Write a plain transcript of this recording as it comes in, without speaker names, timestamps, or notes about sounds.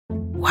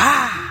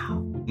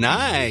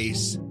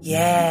Nice.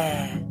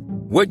 Yeah.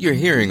 What you're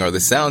hearing are the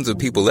sounds of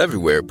people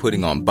everywhere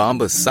putting on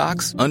Bombas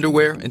socks,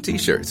 underwear, and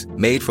T-shirts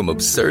made from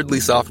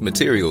absurdly soft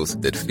materials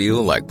that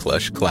feel like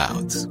plush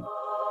clouds.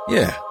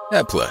 Yeah,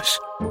 that plush.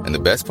 And the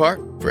best part?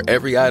 For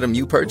every item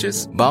you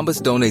purchase,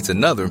 Bombas donates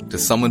another to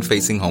someone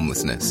facing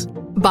homelessness.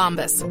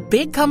 Bombas.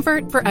 Big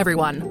comfort for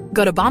everyone.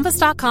 Go to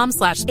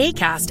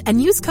bombas.com/ACAST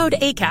and use code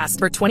ACAST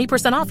for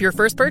 20% off your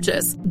first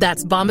purchase.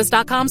 That's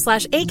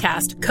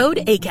bombas.com/ACAST. Code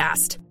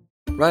ACAST.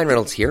 Ryan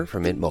Reynolds here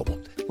from Mint Mobile.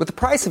 With the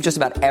price of just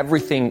about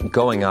everything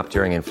going up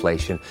during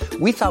inflation,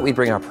 we thought we'd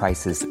bring our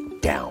prices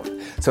down.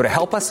 So to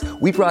help us,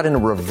 we brought in a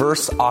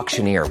reverse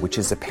auctioneer, which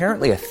is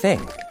apparently a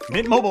thing.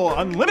 Mint Mobile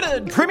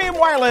Unlimited Premium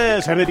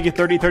Wireless. How to get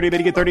 30, 30, bit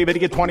to get 30, bit to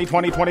get 20,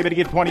 20, 20, bit to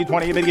get 20,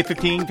 20, bit to get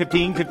 15,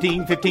 15,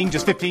 15, 15,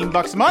 just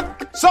 $15 a month?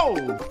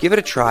 Sold! Give it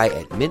a try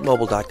at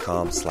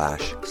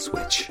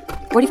mintmobile.com/switch.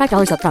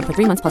 $45 up front for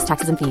 3 months plus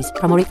taxes and fees.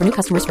 Promo rate for new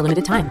customers for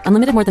limited time.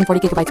 Unlimited more than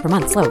 40 gigabytes per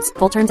month. Slows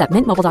full terms at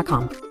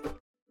mintmobile.com.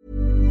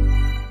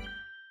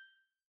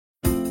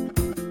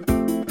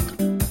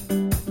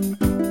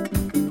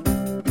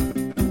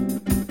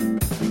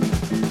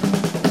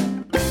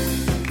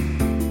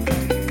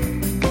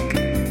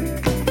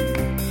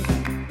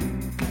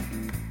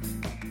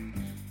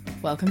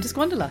 Welcome to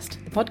Squanderlust,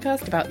 the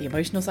podcast about the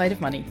emotional side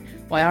of money,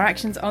 why our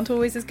actions aren't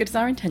always as good as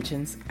our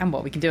intentions, and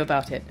what we can do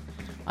about it.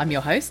 I'm your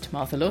host,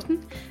 Martha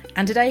Lawton,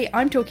 and today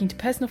I'm talking to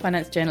personal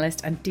finance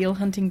journalist and deal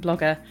hunting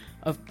blogger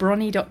of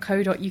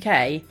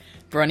Bronnie.co.uk,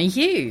 Bronnie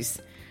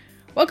Hughes.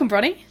 Welcome,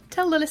 Bronnie.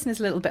 Tell the listeners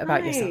a little bit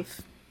about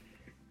yourself.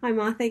 Hi,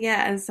 Martha.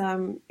 Yeah, as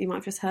you might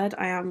have just heard,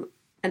 I am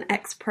an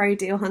ex-pro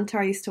deal hunter.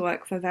 I used to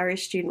work for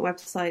various student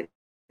websites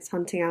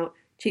hunting out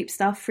cheap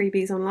stuff,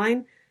 freebies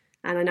online.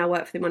 And I now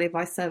work for the Money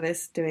Advice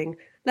Service doing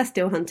less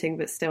deal hunting,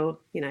 but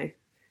still,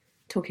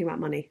 talking about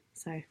money.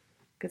 So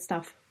good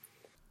stuff.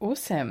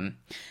 Awesome.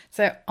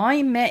 So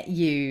I met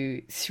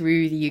you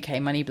through the UK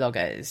Money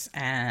Bloggers,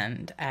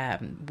 and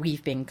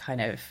we've been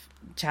kind of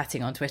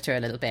chatting on Twitter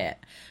a little bit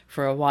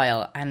for a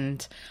while.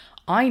 And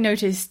I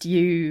noticed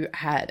you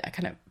had a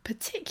kind of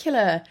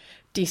particular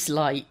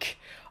dislike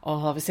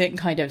of a certain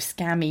kind of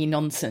scammy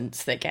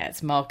nonsense that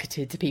gets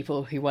marketed to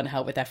people who want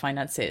help with their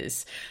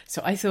finances.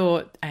 So I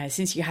thought,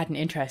 since you had an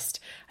interest,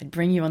 I'd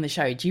bring you on the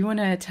show. Do you want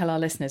to tell our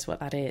listeners what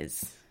that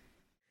is?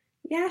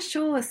 Yeah,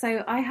 sure.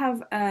 So I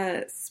have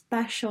a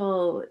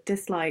special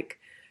dislike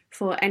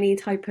for any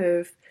type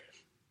of,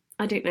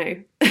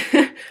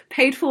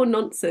 paid for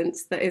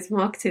nonsense that is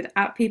marketed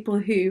at people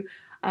who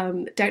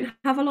don't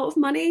have a lot of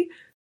money.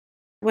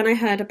 When I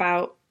heard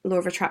about law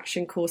of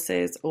attraction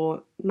courses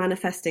or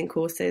manifesting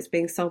courses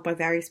being sold by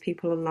various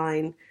people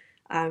online,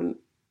 I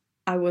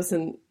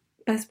wasn't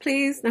best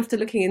pleased. And after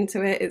looking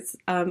into it, it's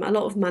a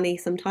lot of money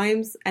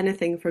sometimes,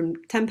 anything from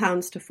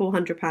 £10 to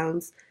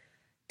 £400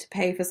 to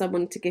pay for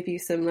someone to give you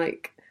some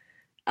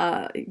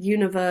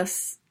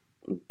universe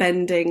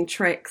bending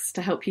tricks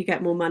to help you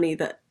get more money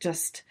that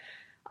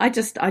I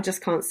just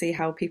can't see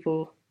how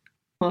people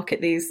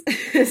market these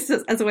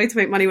as a way to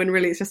make money when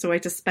really it's just a way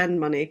to spend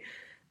money.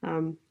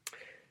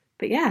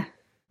 But yeah.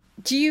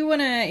 Do you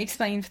want to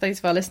explain for those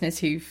of our listeners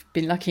who've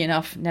been lucky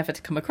enough never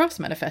to come across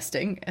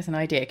manifesting as an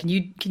idea? Can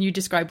you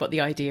describe what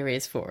the idea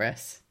is for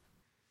us?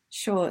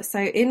 Sure. So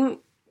in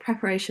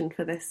preparation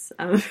for this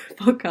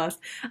podcast,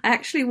 I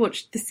actually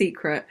watched The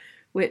Secret,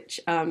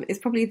 which is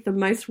probably the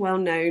most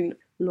well-known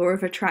law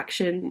of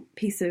attraction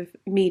piece of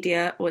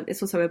media, or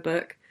it's also a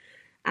book.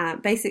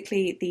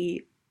 Basically,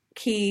 the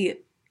key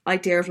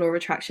idea of law of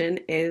attraction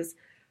is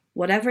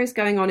whatever is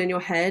going on in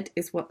your head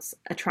is what's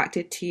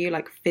attracted to you,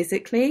 like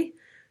physically.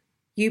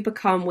 You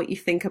become what you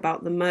think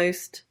about the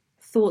most.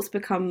 Thoughts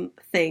become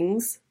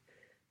things.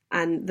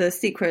 And the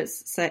secret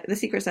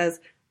says,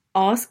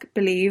 ask,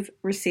 believe,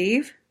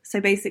 receive. So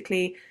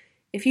basically,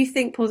 if you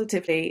think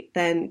positively,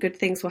 then good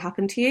things will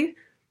happen to you.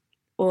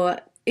 Or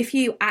if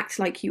you act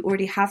like you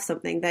already have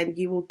something, then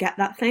you will get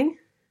that thing.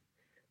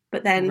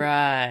 But then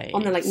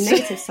on the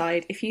negative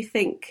side, if you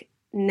think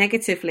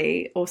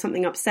negatively or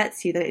something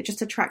upsets you, then it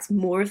just attracts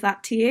more of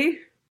that to you.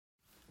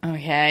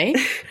 Okay.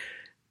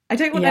 I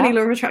don't want any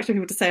law of attraction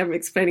people to say I'm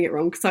explaining it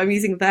wrong because I'm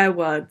using their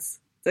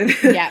words. So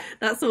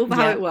that's all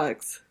how it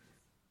works.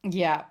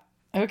 Yeah.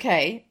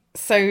 Okay.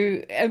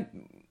 So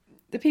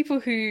the people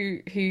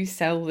who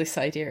sell this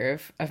idea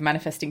of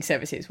manifesting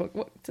services,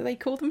 what do they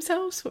call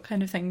themselves? What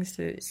kind of things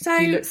do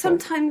you look for?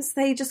 Sometimes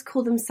they just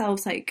call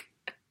themselves like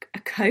a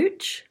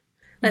coach.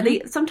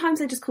 Like sometimes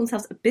they just call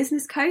themselves a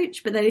business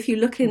coach, but then if you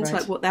look into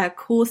like what their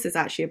course is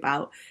actually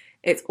about,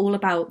 it's all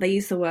about, they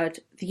use the word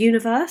the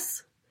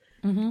universe.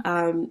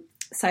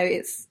 So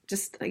it's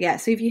just,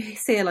 so if you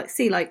see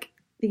the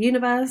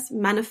universe,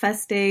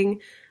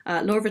 manifesting,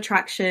 law of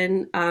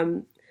attraction,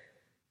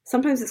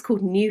 sometimes it's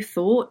called new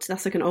thought.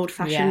 That's like an old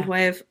fashioned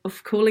way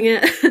of calling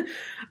it.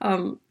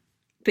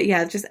 But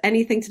yeah, just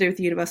anything to do with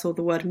the universe or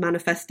the word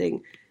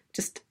manifesting,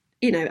 just,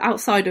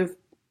 outside of,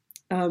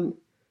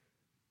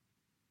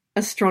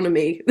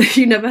 astronomy,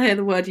 you never hear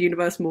the word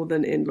universe more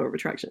than in law of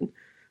attraction.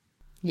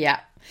 Yeah.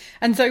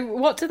 And so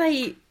what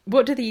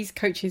do these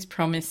coaches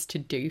promise to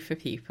do for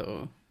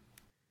people?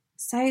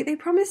 So they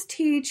promise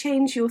to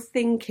change your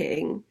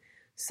thinking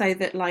so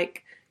that,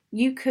 like,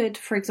 you could,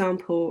 for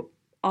example,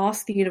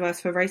 ask the universe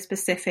for a very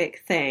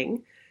specific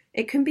thing.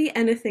 It can be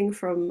anything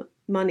from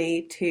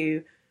money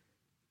to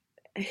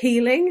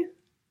healing.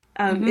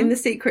 In The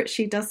Secret,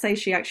 she does say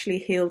she actually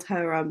healed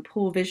her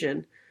poor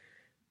vision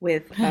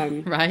with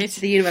right.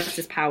 the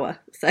universe's power.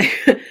 So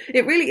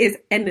it really is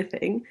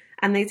anything.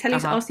 And they tell you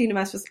to ask the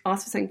universe,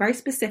 ask for something very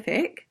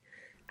specific.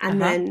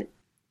 And then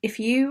if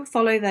you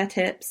follow their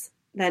tips,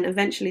 then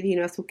eventually the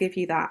universe will give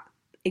you that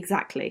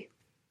exactly.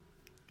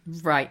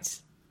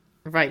 Right.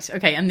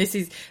 Okay. And this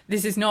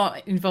is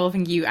not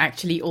involving you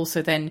actually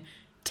also then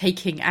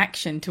taking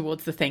action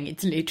towards the thing.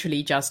 It's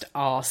literally just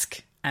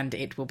ask and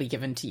it will be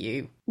given to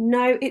you.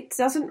 No, it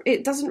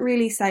doesn't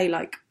really say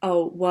like,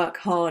 oh, work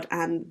hard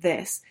and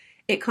this.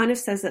 It kind of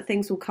says that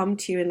things will come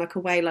to you in like a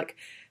way, like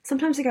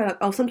sometimes they go like,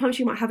 oh, sometimes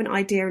you might have an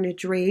idea in a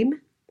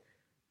dream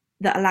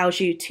that allows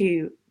you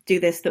to do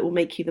this that will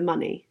make you the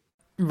money.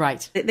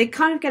 Right. They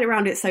kind of get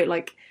around it so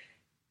like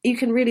you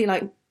can really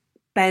like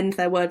bend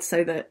their words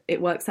so that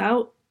it works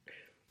out.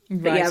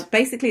 Right. But yeah,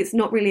 basically it's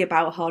not really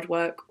about hard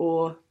work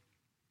or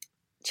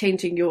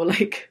changing your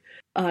like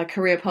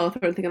career path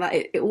or anything like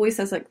that. It always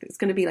says like it's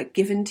going to be like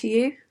given to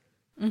you.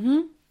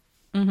 In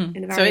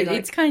a very, so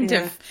it's kind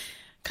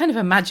of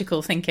a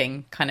magical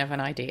thinking kind of an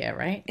idea,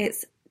 right?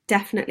 It's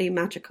definitely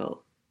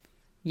magical.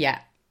 Yeah.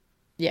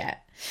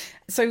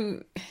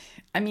 So,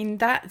 I mean,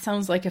 that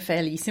sounds like a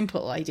fairly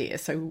simple idea.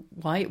 So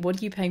what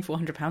are you paying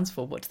 £400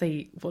 for? What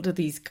are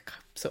these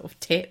sort of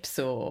tips,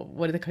 or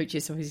what do the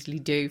coaches obviously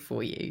do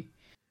for you?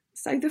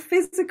 So the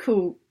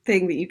physical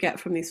thing that you get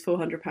from these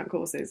 £400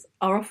 courses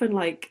are often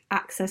like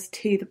access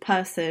to the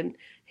person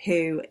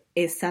who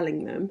is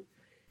selling them.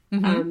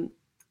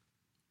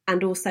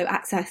 And also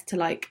access to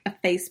like a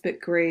Facebook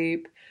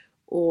group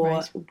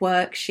or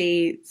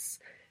worksheets.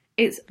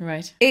 It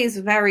is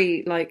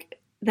very like,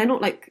 they're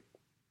not like,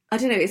 I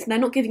don't know, they're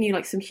not giving you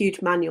like some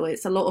huge manual.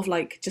 It's a lot of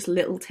like just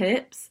little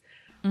tips.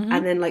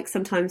 And then like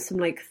sometimes some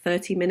like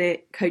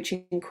 30-minute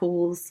coaching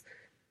calls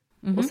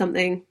or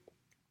something.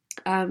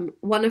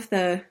 One of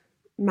the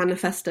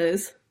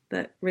manifestos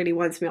that really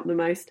winds me up the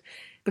most,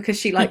 because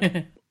she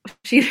like,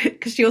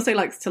 she also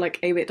likes to like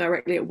aim it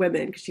directly at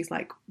women, because she's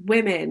like,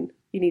 women,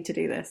 you need to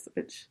do this,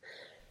 which,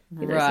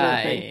 you know,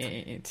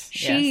 right.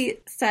 She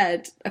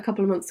said a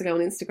couple of months ago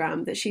on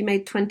Instagram that she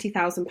made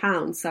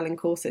 £20,000 selling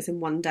courses in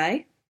one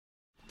day.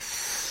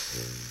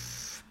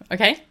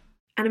 Okay.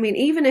 And I mean,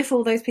 even if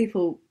all those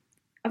people,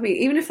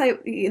 even if they,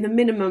 the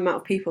minimum amount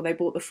of people they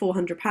bought the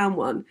 £400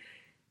 one,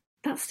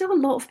 that's still a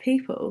lot of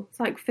people. It's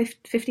like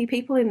 50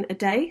 people in a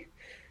day.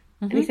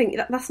 And you think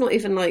that's not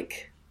even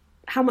like,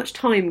 how much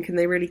time can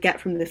they really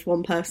get from this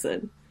one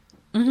person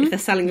if they're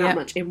selling that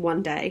much in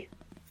one day?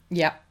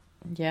 Yeah,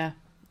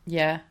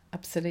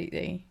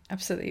 absolutely.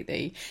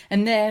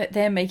 And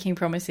they're making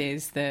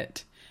promises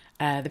that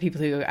the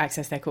people who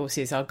access their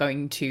courses are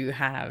going to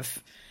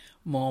have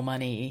more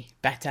money,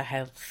 better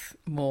health,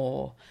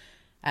 more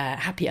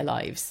happier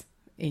lives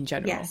in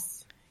general.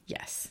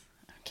 Yes.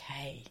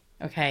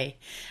 Okay.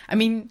 I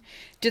mean,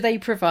 do they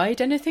provide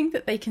anything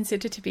that they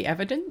consider to be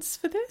evidence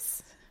for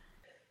this?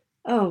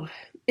 Oh,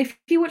 if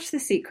you watch The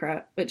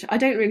Secret, which I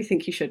don't really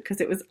think you should,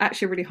 because it was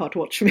actually really hard to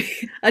watch for me.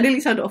 I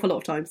nearly turned it off a lot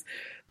of times.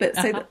 But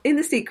so in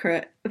The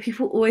Secret,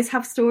 people always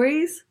have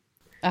stories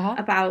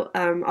about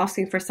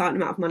asking for a certain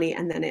amount of money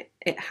and then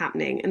it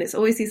happening. And it's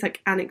always these like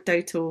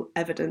anecdotal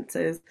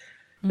evidences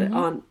that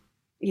aren't,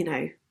 you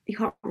know, you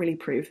can't really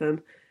prove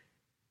them.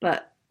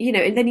 But, you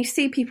know, and then you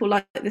see people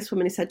like this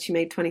woman who said she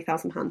made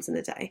 £20,000 in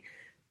a day.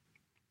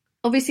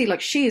 Obviously,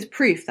 like, she is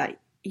proof that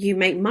you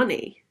make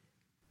money.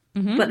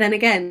 But then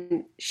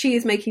again, she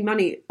is making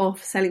money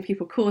off selling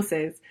people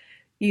courses,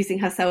 using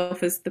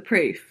herself as the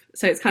proof.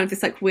 So it's kind of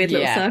this like weird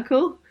little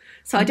circle.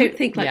 So I don't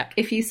think like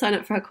if you sign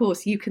up for her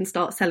course, you can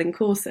start selling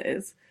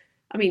courses.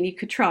 I mean, you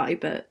could try,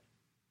 but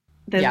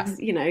there's,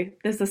 you know,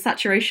 there's a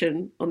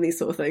saturation on these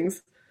sort of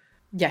things.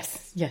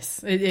 Yes.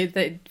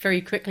 It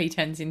very quickly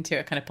turns into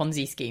a kind of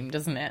Ponzi scheme,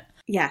 doesn't it?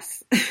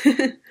 Yes.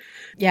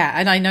 Yeah,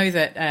 and I know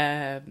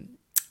that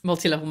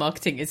multi-level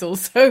marketing is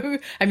also,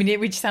 I mean,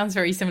 which sounds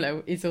very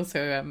similar, is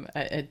also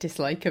a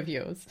dislike of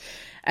yours.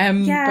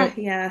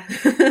 Yeah.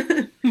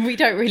 We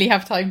don't really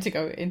have time to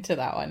go into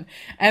that one.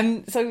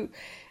 So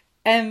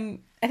I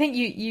think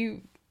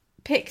you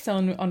picked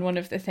on one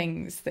of the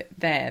things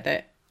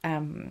that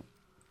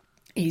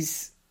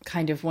is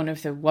kind of one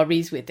of the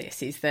worries with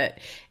this, is that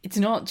it's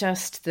not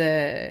just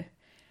the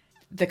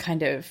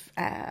kind of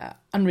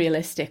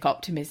unrealistic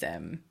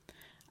optimism,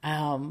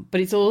 but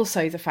it's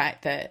also the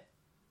fact that,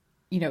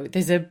 you know,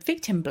 there's a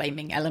victim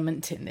blaming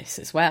element in this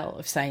as well,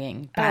 of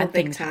saying bad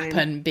things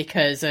happen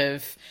because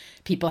of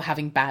people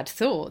having bad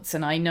thoughts.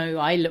 And I know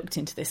I looked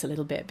into this a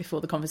little bit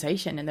before the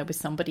conversation, and there was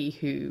somebody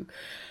who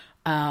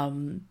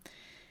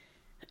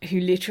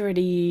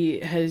literally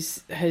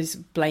has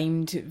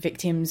blamed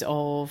victims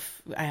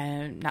of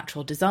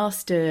natural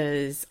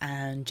disasters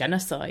and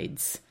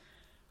genocides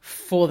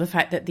for the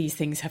fact that these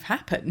things have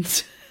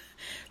happened.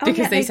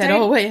 Because they said,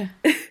 oh, wait.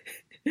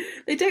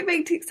 They don't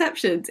make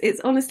exceptions.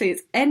 It's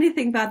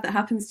anything bad that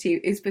happens to you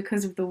is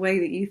because of the way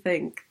that you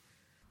think.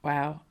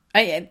 Wow.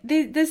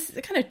 There's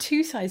kind of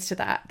two sides to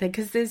that,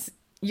 because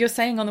you're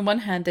saying on the one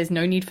hand, there's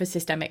no need for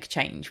systemic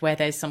change where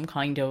there's some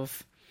kind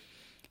of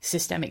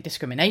systemic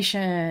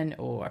discrimination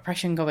or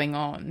oppression going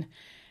on.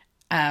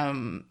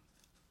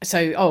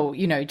 So,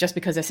 just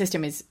because a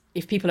system is,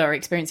 if people are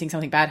experiencing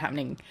something bad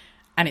happening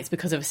and it's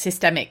because of a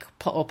systemic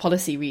or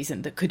policy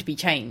reason that could be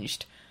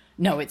changed,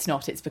 no, it's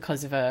not. It's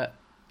because of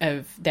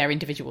their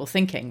individual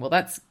thinking. Well,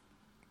 that's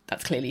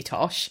clearly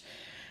tosh.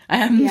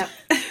 Yeah.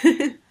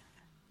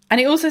 And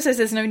it also says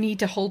there's no need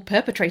to hold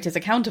perpetrators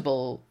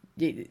accountable,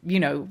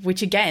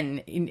 which again,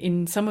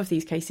 in some of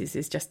these cases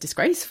is just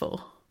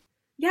disgraceful.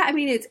 Yeah, I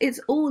mean, it's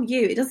all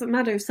you. It doesn't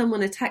matter if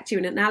someone attacked you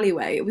in an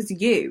alleyway. It was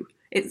you.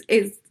 It's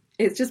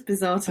just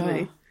bizarre to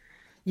me.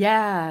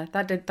 Yeah,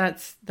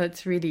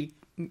 that's really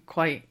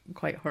quite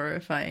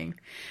horrifying.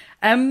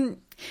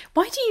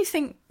 Why do you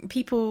think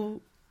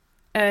people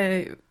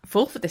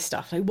fall for this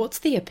stuff? Like, what's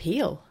the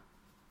appeal?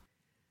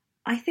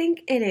 I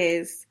think it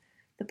is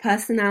the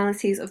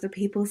personalities of the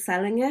people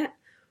selling it,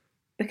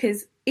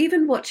 because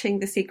even watching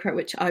The Secret,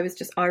 which I was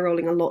just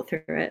eye-rolling a lot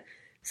through it,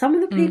 some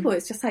of the people,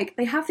 it's just like,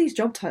 they have these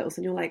job titles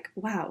and you're like,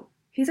 wow,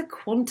 he's a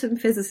quantum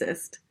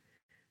physicist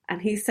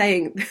and he's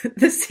saying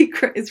the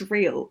secret is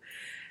real.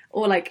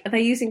 Or like, are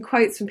they using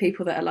quotes from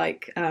people that are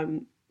like,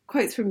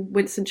 quotes from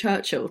Winston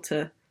Churchill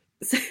to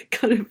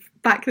kind of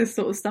back this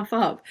sort of stuff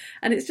up?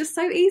 And it's just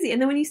so easy.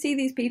 And then when you see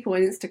these people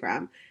on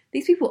Instagram,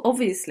 these people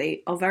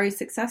obviously are very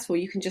successful.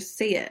 You can just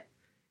see it.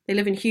 They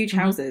live in huge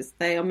houses.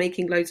 They are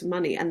making loads of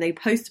money and they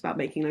post about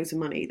making loads of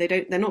money.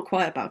 They're not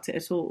quiet about it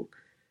at all.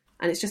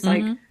 And it's just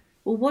like,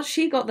 well, what's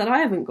she got that I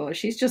haven't got?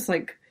 She's just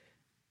like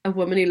a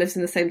woman who lives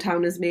in the same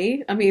town as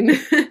me. I mean,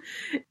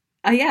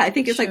 I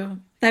think it's like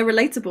they're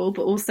relatable,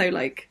 but also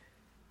like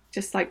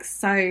just like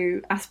so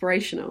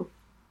aspirational.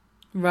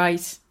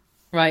 Right.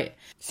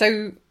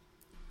 So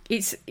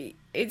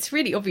it's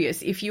really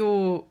obvious if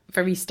you're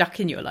very stuck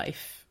in your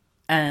life,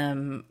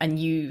 and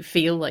you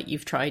feel like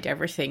you've tried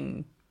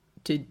everything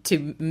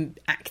to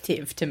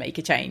active to make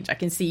a change. I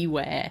can see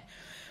where,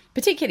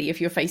 particularly if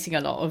you're facing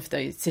a lot of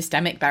those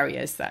systemic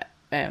barriers that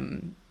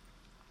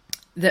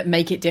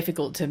make it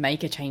difficult to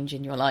make a change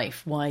in your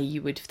life, why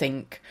you would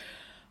think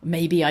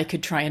maybe I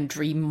could try and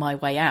dream my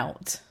way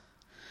out.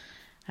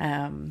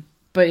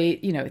 But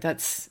it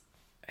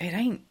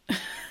ain't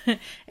it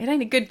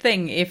ain't a good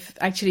thing if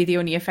actually the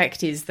only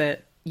effect is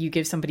that you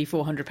give somebody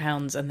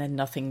 £400 and then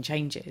nothing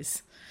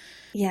changes.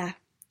 Yeah,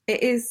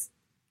 it is.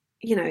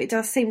 It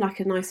does seem like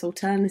a nice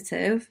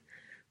alternative,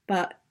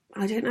 but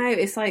I don't know.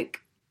 It's like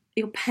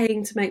you're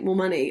paying to make more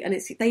money, and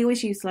they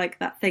always use like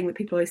that thing that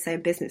people always say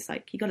in business,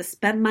 like you got to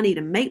spend money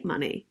to make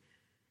money.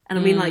 And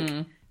I mean, like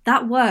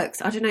that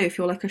works. I don't know if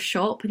you're like a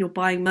shop and you're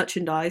buying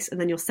merchandise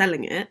and then you're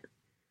selling it,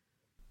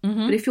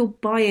 but if you're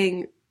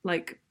buying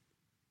like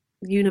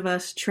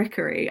universe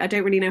trickery, I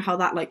don't really know how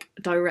that like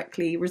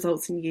directly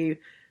results in you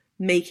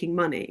making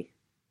money.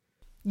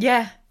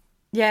 Yeah.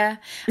 I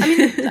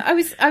mean,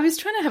 I was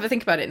trying to have a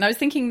think about it, and I was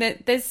thinking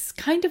that there's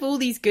kind of all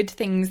these good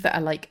things that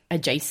are like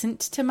adjacent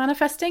to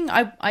manifesting.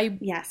 I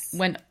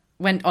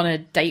went on a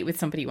date with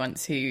somebody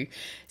once who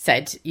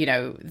said,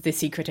 The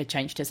Secret had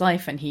changed his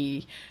life and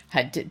he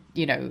had,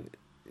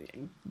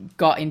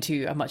 got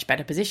into a much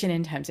better position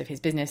in terms of his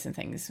business and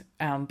things.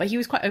 But he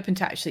was quite open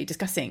to actually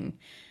discussing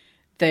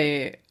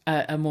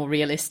a more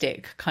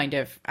realistic kind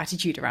of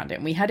attitude around it.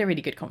 And we had a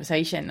really good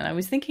conversation, and I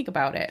was thinking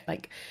about it,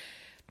 like,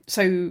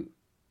 so,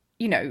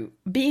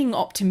 being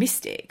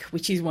optimistic,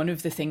 which is one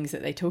of the things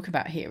that they talk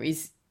about here,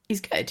 is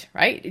good,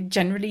 right?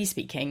 Generally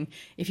speaking,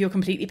 if you're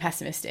completely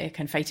pessimistic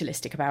and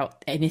fatalistic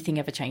about anything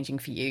ever changing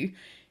for you,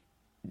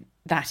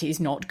 that is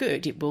not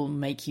good. It will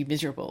make you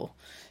miserable.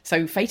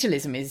 So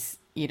fatalism is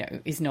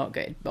not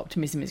good.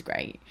 Optimism is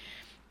great.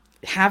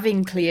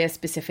 Having clear,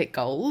 specific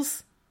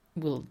goals,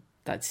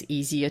 that's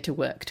easier to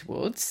work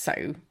towards.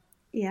 So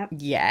yeah.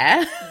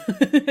 Yeah,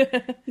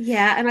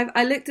 and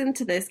I looked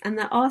into this, and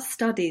there are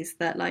studies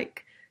that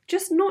like,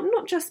 just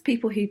not just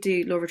people who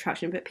do law of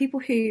attraction, but people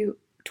who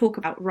talk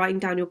about writing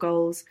down your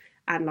goals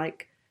and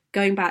like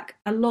going back.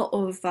 A lot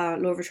of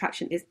law of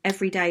attraction is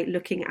every day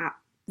looking at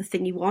the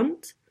thing you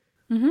want.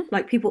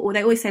 Like people, or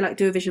they always say like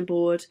do a vision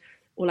board,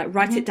 or like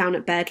write it down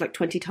at bed like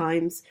 20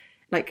 times.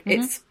 Like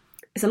it's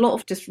a lot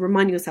of just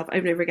reminding yourself over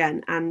and over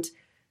again. And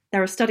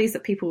there are studies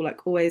that people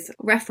like always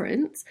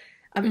reference.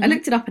 I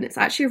looked it up, and it's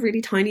actually a really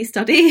tiny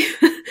study.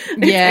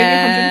 Only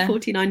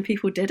 149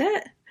 people did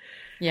it.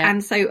 Yeah.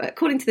 And so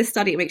according to this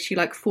study, it makes you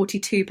like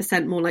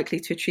 42% more likely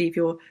to achieve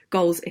your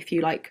goals if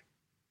you like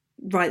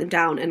write them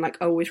down and like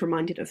always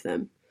reminded of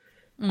them.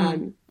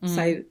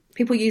 So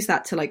people use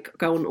that to like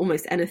go on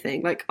almost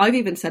anything. Like I've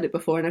even said it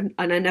before, and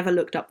I never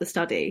looked up the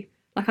study.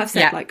 Like I've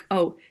said like,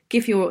 oh,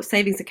 give your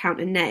savings account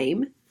a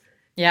name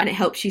and it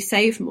helps you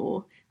save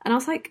more. And I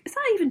was like, is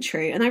that even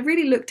true? And I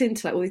really looked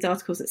into like all these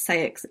articles that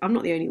say it, 'cause I'm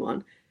not the only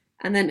one.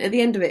 And then at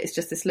the end of it, it's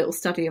just this little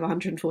study of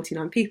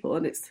 149 people,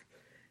 and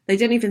they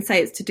don't even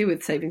say it's to do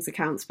with savings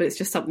accounts, but it's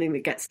just something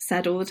that gets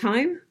said all the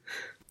time.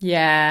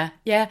 Yeah.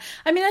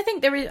 I mean, I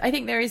think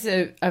there is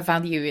a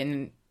value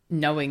in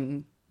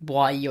knowing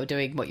why you're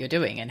doing what you're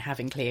doing and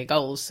having clear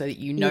goals so that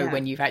you know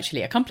when you've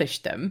actually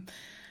accomplished them.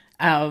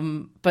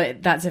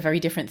 But that's a very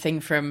different thing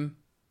from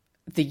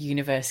the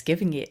universe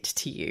giving it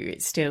to you.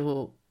 It's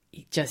still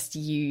just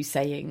you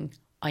saying,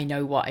 I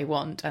know what I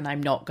want and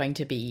I'm not going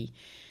to be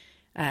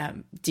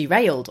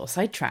derailed or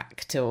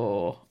sidetracked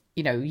or,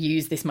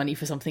 use this money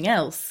for something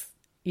else.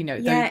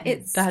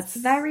 That's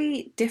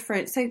very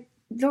different. So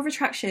law of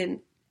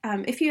attraction,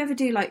 if you ever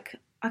do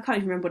I can't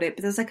even remember what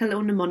but there's a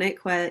little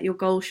mnemonic where your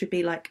goal should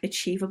be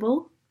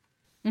achievable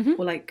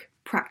or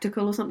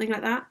practical or something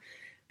like that.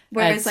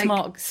 Whereas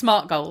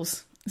smart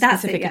goals,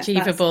 specific,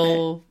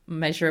 achievable,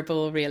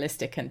 measurable,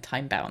 realistic, and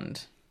time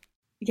bound.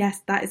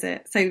 Yes, that is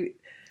it. So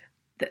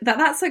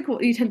that's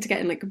what you tend to get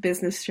in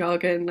business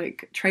jargon,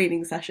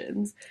 training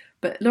sessions.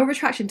 But law of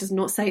attraction does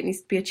not say it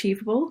needs to be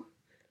achievable.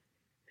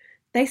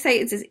 They say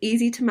it's as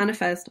easy to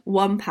manifest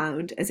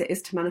 £1 as it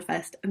is to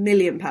manifest £1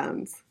 million.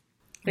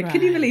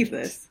 Can you believe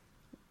this?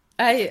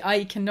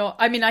 I cannot.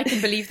 I mean, I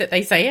can believe that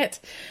they say it,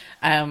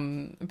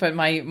 but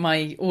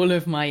all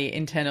of my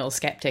internal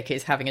skeptic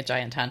is having a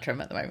giant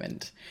tantrum at the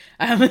moment.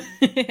 Actually,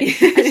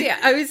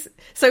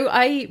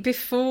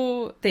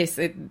 before this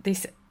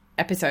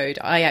episode,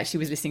 I actually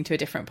was listening to a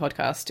different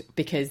podcast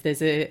because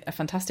there's a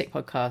fantastic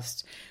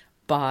podcast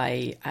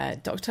by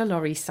Dr.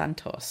 Laurie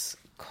Santos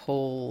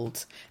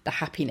called The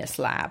Happiness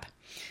Lab.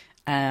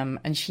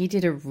 And she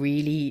did a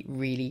really,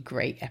 really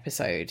great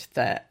episode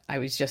that I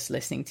was just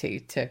listening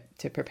to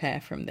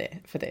prepare for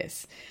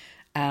this.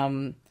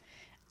 And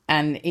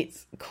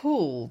it's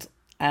called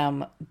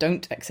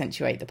Don't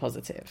Accentuate the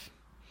Positive.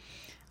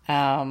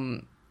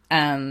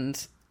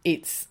 And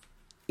it's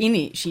in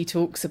it, she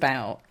talks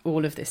about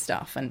all of this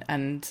stuff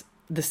and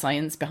the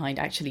science behind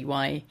actually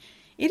why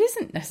it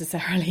isn't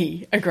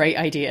necessarily a great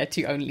idea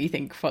to only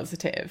think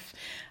positive.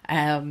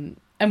 And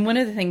one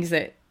of the things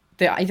that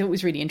I thought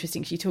was really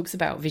interesting, she talks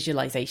about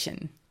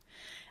visualization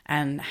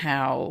and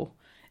how,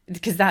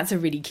 because that's a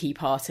really key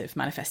part of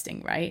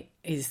manifesting, right?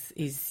 Is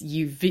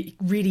you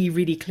really,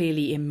 really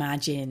clearly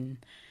imagine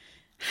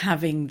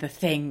having the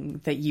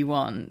thing that you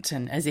want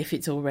and as if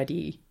it's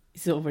already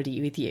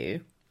with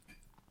you.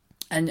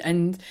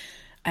 And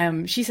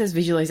she says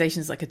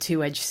visualization is like a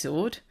two-edged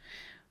sword,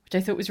 which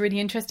I thought was really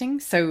interesting.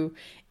 So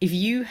if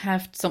you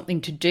have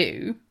something to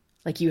do,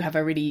 you have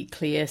a really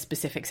clear,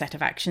 specific set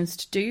of actions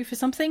to do for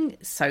something.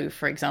 So,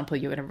 for example,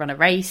 you're going to run a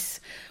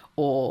race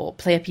or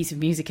play a piece of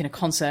music in a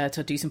concert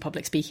or do some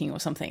public speaking or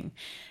something.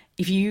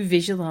 If you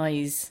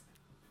visualize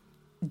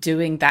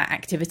doing that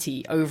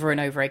activity over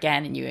and over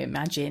again and you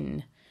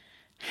imagine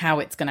how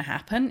it's going to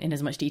happen in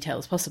as much detail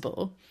as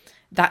possible,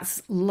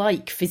 that's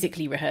like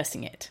physically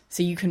rehearsing it.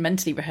 So you can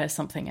mentally rehearse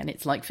something and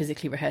it's like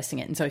physically rehearsing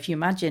it. And so if you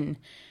imagine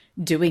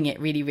doing it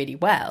really, really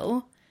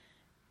well,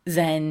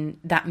 then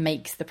that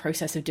makes the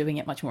process of doing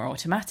it much more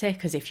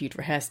automatic as if you'd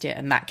rehearsed it,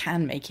 and that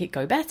can make it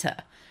go better.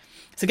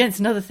 So again,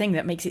 it's another thing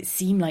that makes it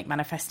seem like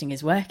manifesting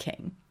is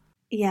working.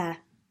 Yeah.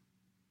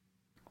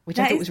 Which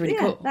I thought was really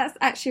cool. That's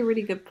actually a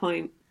really good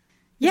point.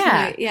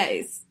 Yeah. So,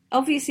 it's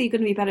obviously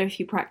going to be better if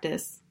you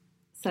practice.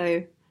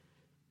 So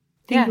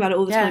thinking about it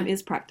all the time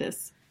is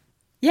practice.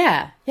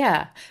 Yeah.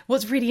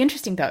 What's really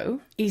interesting, though,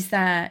 is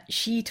that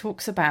she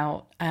talks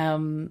about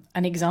an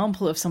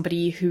example of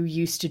somebody who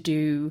used to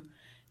do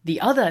the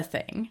other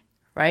thing,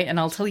 right? And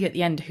I'll tell you at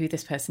the end who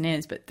this person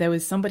is, but there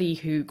was somebody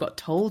who got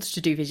told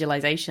to do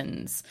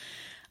visualizations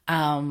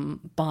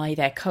by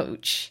their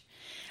coach,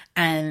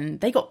 and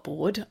they got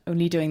bored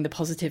only doing the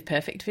positive,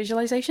 perfect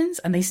visualizations,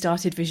 and they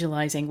started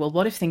visualizing, well,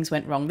 what if things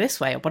went wrong this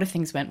way, or what if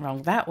things went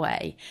wrong that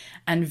way,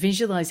 and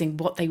visualizing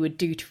what they would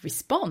do to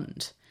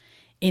respond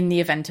in the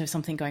event of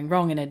something going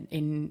wrong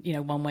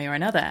in one way or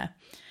another.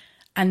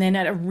 And then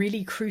at a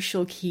really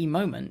crucial key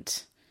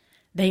moment,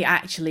 they were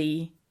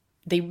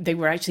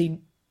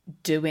actually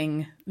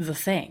doing the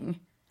thing,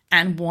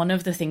 and one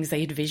of the things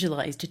they had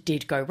visualized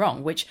did go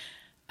wrong, which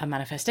a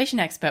manifestation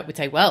expert would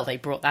say, well, they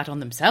brought that on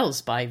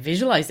themselves by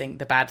visualizing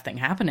the bad thing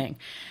happening.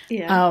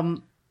 Yeah.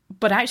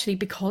 But actually,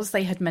 because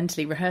they had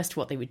mentally rehearsed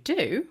what they would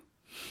do,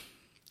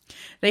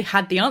 they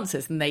had the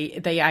answers, and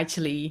they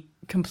actually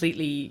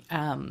completely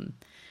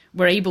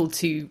were able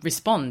to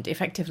respond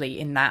effectively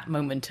in that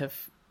moment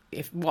of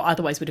what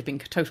otherwise would have been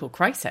total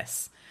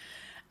crisis.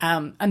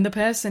 And the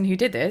person who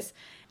did this,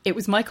 it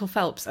was Michael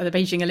Phelps at the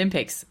Beijing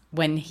Olympics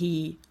when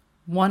he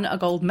won a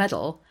gold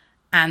medal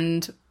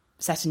and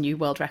set a new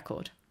world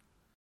record.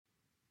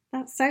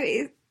 That's so,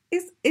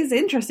 it's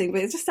interesting,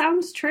 but it just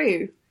sounds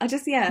true.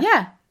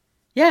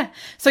 Yeah.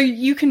 So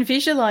you can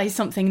visualize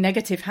something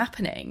negative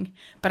happening,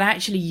 but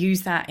actually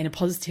use that in a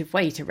positive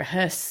way to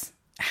rehearse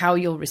how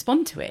you'll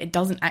respond to it. It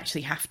doesn't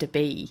actually have to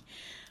be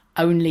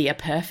only a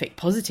perfect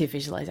positive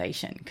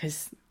visualization,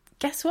 because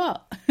guess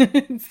what?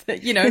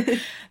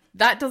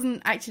 That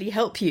doesn't actually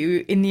help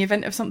you in the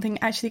event of something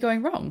actually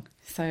going wrong.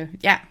 So,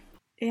 yeah.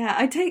 Yeah,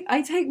 I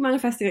take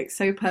manifesting like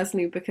so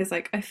personally because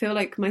like I feel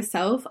like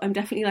myself, I'm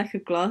definitely like a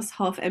glass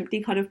half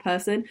empty kind of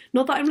person.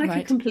 Not that I'm like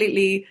a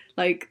completely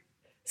like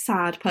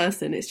sad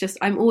person. It's just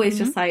I'm always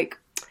just like,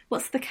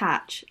 what's the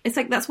catch? It's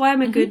like that's why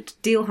I'm a good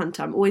deal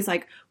hunter. I'm always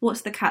like,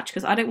 what's the catch?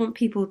 Because I don't want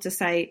people to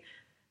say,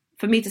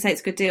 for me to say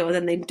it's a good deal, and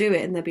then they do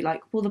it and they'll be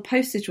like, well, the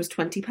postage was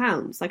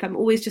 £20. Like I'm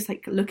always just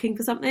like looking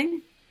for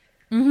something.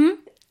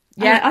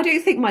 Yeah, I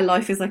don't think my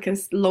life is like a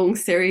long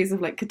series of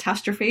like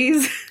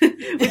catastrophes,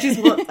 which is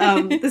what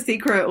The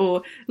Secret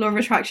or Law of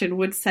Attraction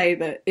would say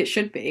that it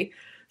should be.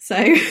 So,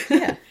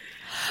 yeah.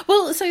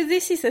 Well, so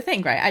this is the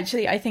thing, right?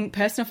 Actually, I think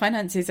personal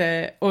finance is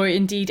or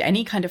indeed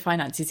any kind of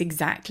finance is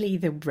exactly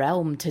the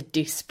realm to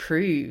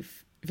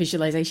disprove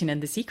visualization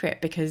and The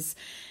Secret, because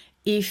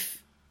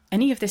if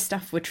any of this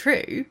stuff were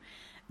true,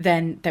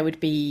 then there would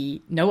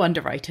be no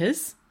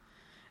underwriters,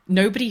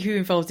 nobody who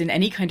involved in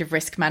any kind of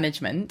risk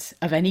management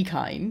of any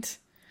kind.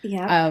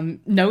 Yeah.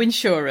 No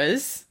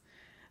insurers.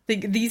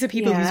 These are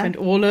people who spend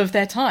all of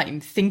their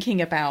time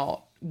thinking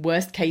about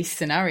worst case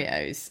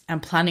scenarios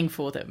and planning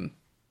for them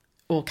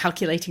or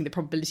calculating the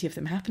probability of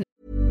them happening.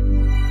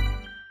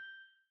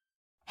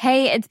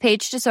 Hey, it's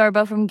Paige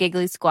DeSorbo from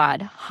Giggly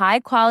Squad. High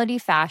quality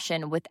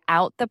fashion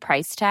without the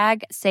price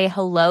tag. Say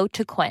hello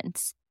to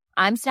Quince.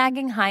 I'm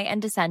snagging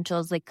high-end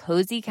essentials like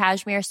cozy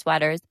cashmere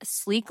sweaters,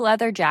 sleek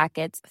leather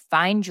jackets,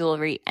 fine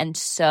jewelry, and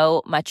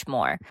so much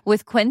more.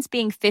 With Quince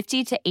being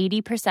 50 to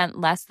 80%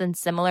 less than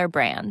similar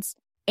brands.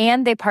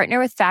 And they partner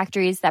with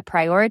factories that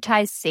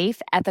prioritize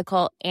safe,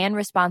 ethical, and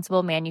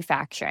responsible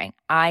manufacturing.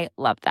 I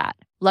love that.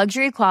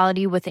 Luxury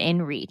quality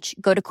within reach.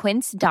 Go to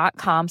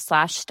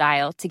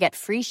quince.com/style to get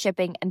free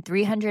shipping and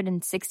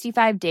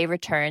 365-day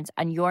returns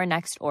on your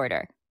next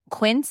order.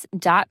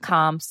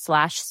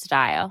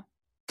 Quince.com/style.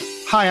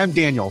 Hi, I'm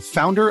Daniel,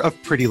 founder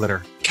of Pretty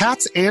Litter.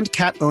 Cats and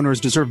cat owners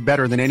deserve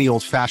better than any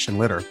old-fashioned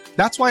litter.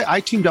 That's why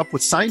I teamed up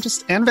with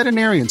scientists and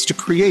veterinarians to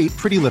create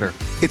Pretty Litter.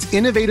 Its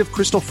innovative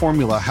crystal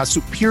formula has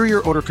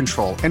superior odor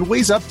control and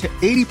weighs up to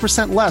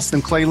 80% less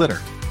than clay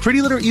litter.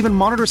 Pretty Litter even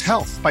monitors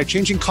health by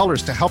changing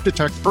colors to help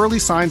detect early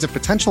signs of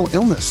potential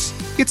illness.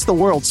 It's the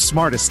world's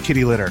smartest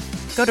kitty litter.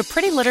 Go to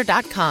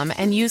prettylitter.com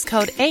and use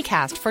code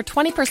ACAST for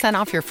 20%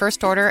 off your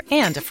first order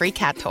and a free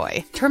cat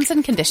toy. Terms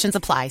and conditions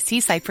apply. See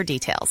site for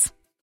details.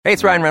 Hey,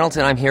 it's Ryan Reynolds,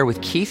 and I'm here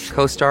with Keith,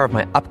 co-star of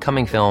my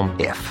upcoming film,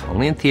 If,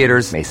 only in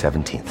theaters May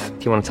 17th.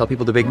 Do you want to tell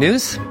people the big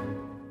news?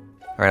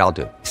 All right, I'll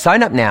do it.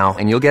 Sign up now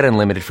and you'll get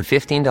unlimited for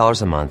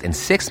 $15 a month and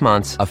 6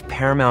 months of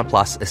Paramount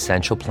Plus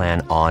Essential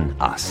Plan on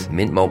us.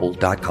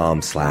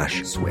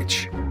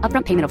 MintMobile.com/switch.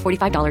 Upfront payment of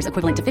 $45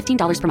 equivalent to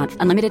 $15 per month.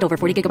 Unlimited over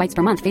 40 gigabytes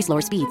per month. Face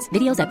lower speeds.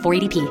 Videos at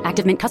 480p.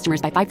 Active Mint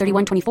customers by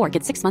 531.24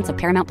 get 6 months of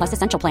Paramount Plus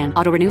Essential Plan.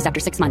 Auto renews after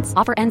 6 months.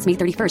 Offer ends May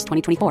 31st,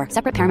 2024.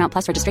 Separate Paramount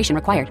Plus registration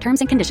required. Terms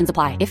and conditions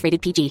apply if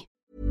rated PG.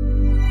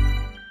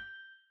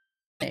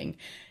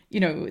 You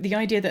know, the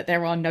idea that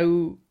there are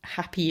no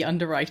happy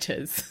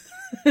underwriters,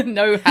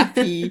 no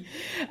happy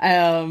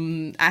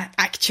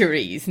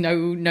actuaries,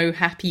 no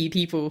happy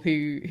people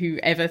who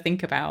ever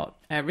think about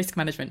risk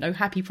management, no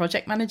happy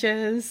project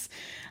managers.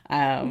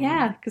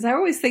 Yeah, because they're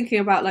always thinking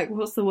about like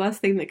what's the worst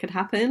thing that could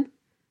happen.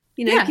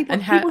 You know,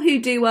 people who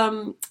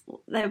do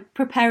their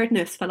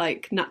preparedness for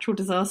like natural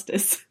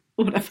disasters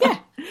or whatever. Yeah.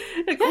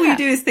 Like all you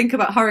do is think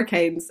about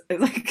hurricanes.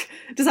 It's like,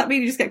 does that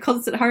mean you just get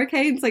constant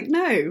hurricanes? Like,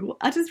 no,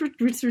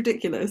 it's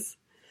ridiculous.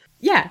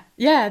 Yeah.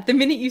 The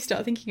minute you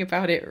start thinking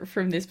about it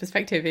from this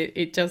perspective,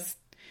 it just,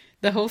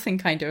 the whole thing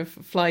kind of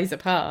flies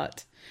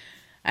apart.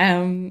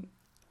 The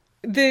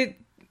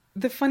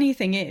funny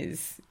thing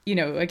is, you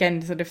know,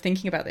 again, sort of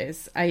thinking about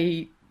this,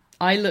 I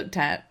looked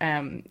at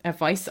a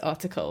Vice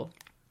article,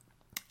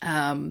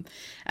 and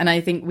I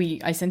think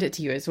I sent it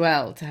to you as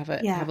well to have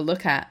a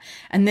look at.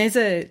 And there's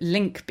a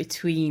link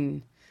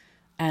between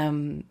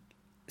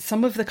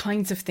some of the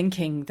kinds of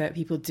thinking that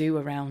people do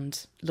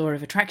around law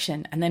of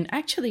attraction and then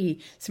actually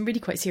some really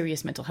quite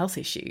serious mental health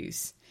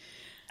issues.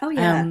 Oh,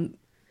 yeah.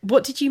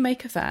 What did you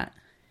make of that?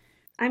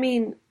 I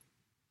mean,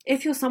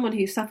 if you're someone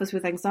who suffers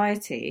with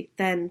anxiety,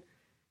 then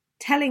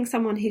telling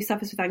someone who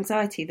suffers with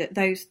anxiety that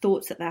those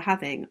thoughts that they're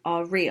having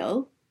are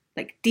real,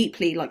 like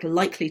deeply like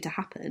likely to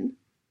happen.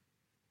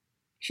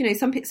 You know,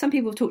 some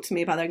people talk to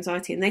me about their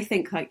anxiety and they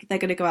think like they're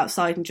going to go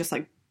outside and just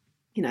like,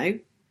 you know,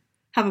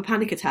 have a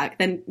panic attack.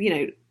 Then, you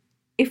know,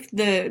 if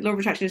the law of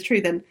attraction is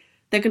true, then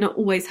they're going to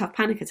always have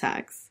panic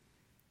attacks.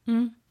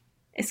 Mm.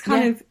 It's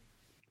kind of,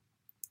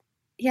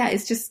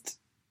 it's just,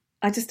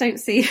 I just don't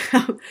see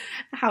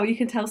how you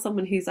can tell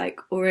someone who's like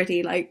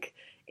already like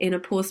in a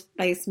poor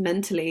space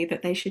mentally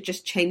that they should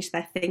just change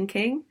their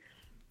thinking.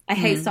 I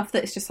hate stuff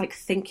that is just like,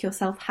 think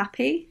yourself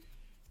happy.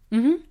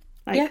 Mm-hmm.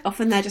 Like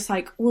often they're just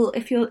like, well,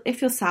 if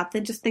you're sad,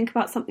 then just think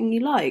about something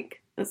you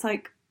like. It's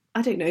like,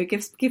 I don't know,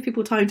 give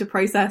people time to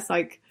process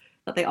like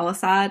that they are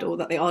sad or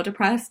that they are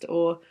depressed,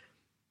 or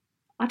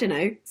I don't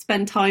know,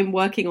 spend time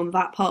working on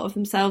that part of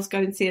themselves, go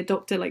and see a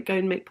doctor, like go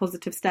and make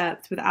positive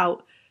steps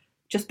without,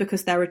 just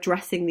because they're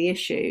addressing the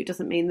issue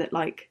doesn't mean that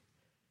like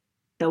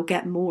they'll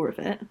get more of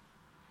it.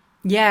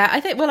 Yeah, I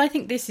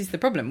think this is the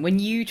problem. When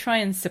you try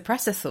and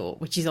suppress a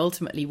thought, which is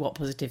ultimately what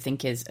positive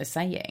thinkers are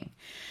saying,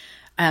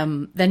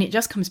 then it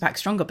just comes back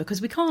stronger,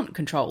 because we can't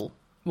control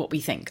what we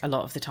think a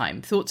lot of the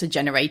time. Thoughts are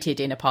generated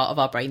in a part of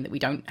our brain that we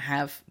don't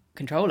have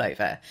control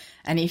over.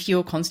 And if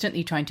you're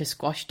constantly trying to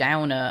squash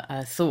down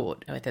a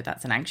thought, whether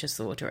that's an anxious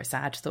thought or a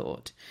sad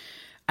thought,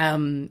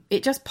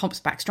 it just pops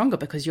back stronger,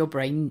 because your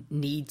brain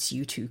needs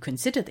you to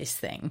consider this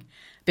thing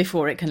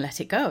before it can let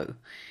it go.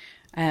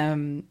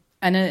 And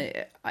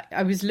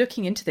I was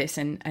looking into this,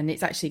 and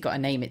it's actually got a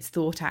name. It's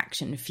thought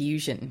action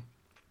fusion.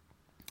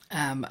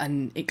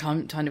 And it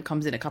kind of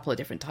comes in a couple of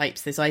different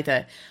types. There's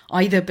either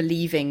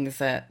believing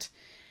that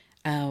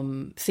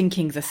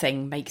thinking the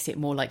thing makes it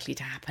more likely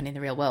to happen in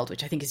the real world,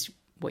 which I think is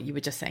what you were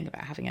just saying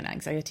about having an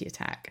anxiety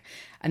attack.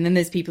 And then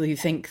there's people who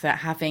think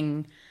that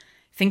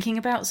thinking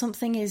about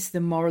something is the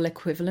moral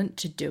equivalent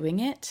to doing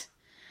it.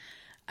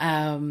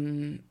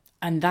 And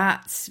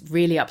that's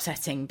really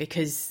upsetting,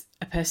 because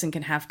a person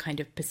can have kind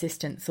of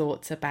persistent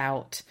thoughts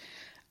about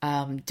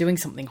doing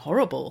something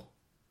horrible,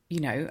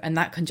 and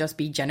that can just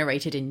be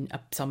generated in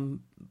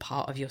some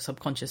part of your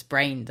subconscious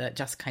brain that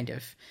just kind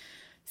of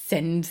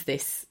sends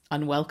this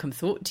unwelcome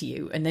thought to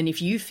you. And then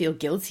if you feel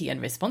guilty and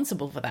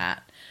responsible for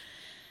that,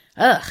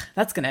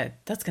 that's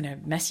gonna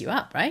mess you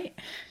up, right?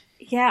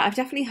 Yeah, I've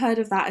definitely heard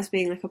of that as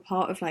being like a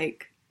part of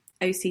like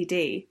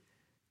OCD,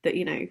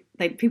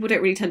 that, people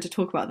don't really tend to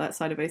talk about that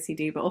side of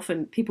OCD, but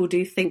often people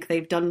do think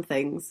they've done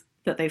things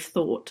that they've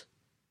thought,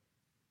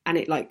 and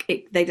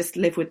they just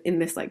live within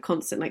this like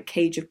constant like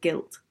cage of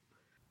guilt.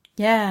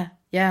 Yeah.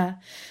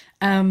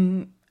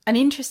 And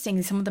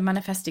interesting, some of the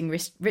manifesting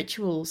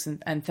rituals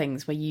and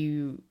things where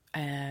you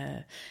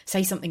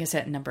say something a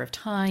certain number of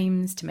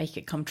times to make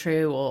it come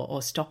true,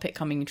 or stop it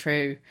coming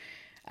true.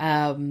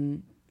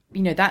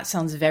 That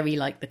sounds very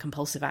like the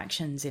compulsive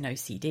actions in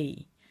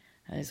OCD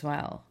as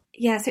well.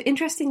 Yeah, so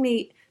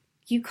interestingly,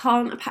 you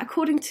can't,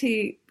 according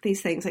to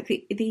these things, like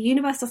the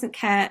universe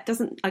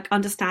doesn't like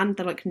understand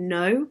the like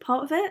no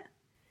part of it.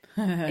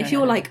 If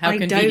you're like,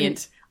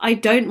 I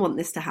don't want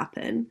this to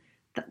happen,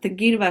 that the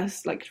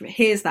universe like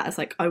hears that as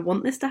like, I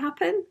want this to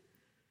happen.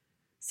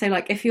 So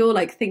like if you're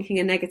like thinking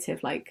a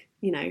negative, like,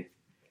 I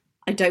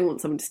don't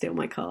want someone to steal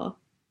my car,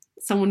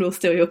 someone will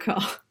steal your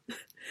car.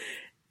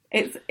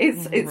 It's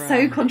right.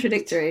 So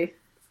contradictory,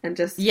 and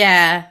just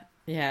Yeah.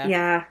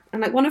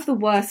 And like one of the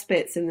worst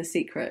bits in The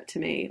Secret to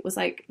me was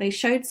like they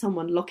showed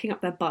someone locking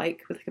up their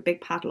bike with like a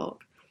big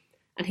padlock,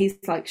 and he's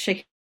like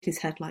shaking his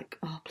head like,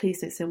 oh,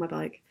 please don't steal my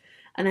bike.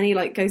 And then he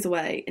like goes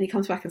away, and he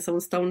comes back and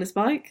someone's stolen his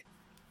bike.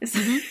 It's,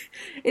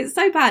 it's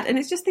so bad. And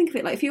it's just, think of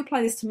it like, if you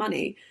apply this to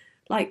money,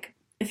 like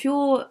if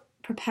you're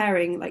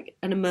preparing like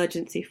an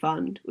emergency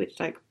fund, which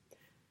like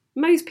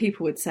most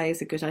people would say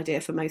is a good idea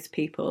for most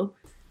people.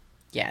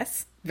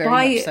 Yes,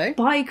 very much so.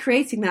 By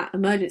creating that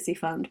emergency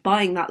fund,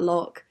 buying that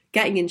lock,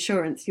 getting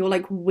insurance, you're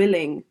like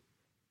willing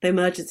the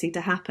emergency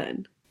to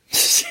happen.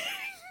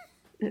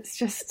 It's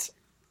just...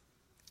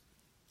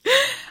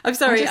 I'm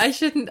sorry, I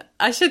shouldn't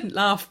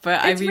laugh,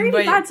 but it's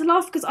really bad to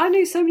laugh, because I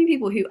know so many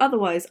people who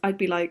otherwise I'd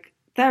be like,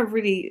 they're a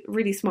really,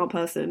 really smart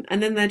person,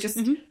 and then they're just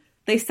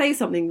they say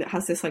something that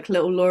has this like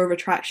little law of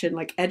attraction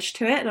like edge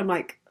to it, and I'm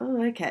like,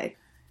 oh, okay.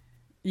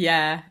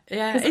 Yeah.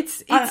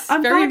 It's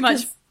very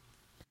much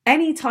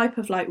any type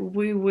of like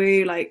woo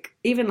woo, like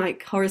even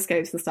like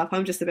horoscopes and stuff.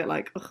 I'm just a bit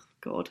like, oh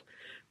god.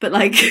 But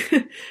like,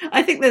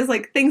 I think there's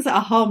like things that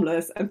are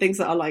harmless and things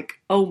that are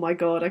like, oh my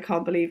god, I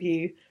can't believe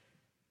you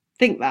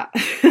think that.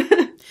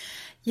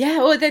 Yeah,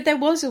 well, there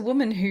was a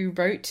woman who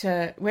wrote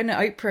when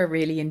Oprah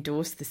really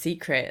endorsed The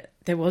Secret.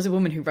 There was a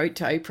woman who wrote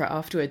to Oprah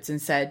afterwards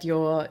and said,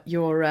 "Your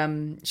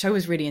show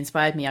has really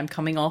inspired me. I'm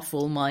coming off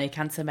all my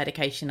cancer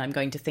medication. I'm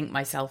going to think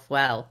myself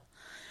well."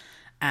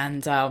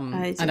 And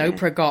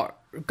Oprah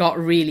got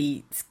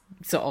really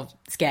sort of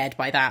scared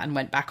by that and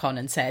went back on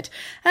and said,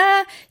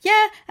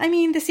 "Yeah, I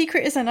mean, The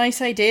Secret is a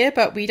nice idea,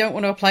 but we don't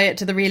want to apply it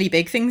to the really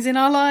big things in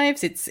our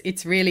lives.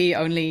 It's really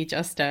only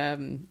just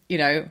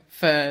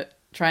for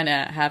trying to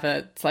have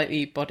a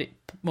slightly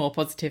more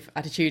positive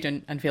attitude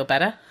and feel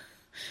better."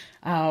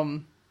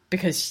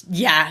 Because,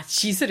 yeah,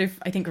 she sort of,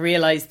 I think,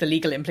 realised the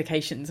legal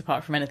implications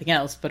apart from anything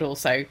else, but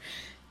also,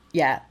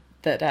 yeah,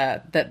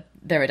 that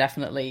there are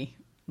definitely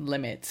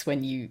limits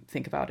when you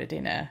think about it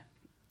in a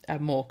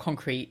more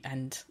concrete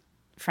and,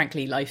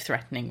 frankly,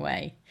 life-threatening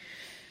way.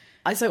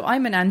 So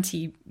I'm an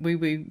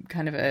anti-woo-woo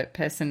kind of a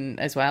person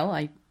as well.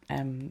 I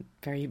am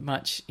very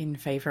much in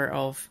favour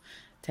of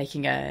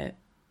taking a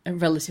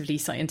relatively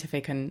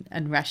scientific and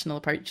rational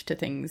approach to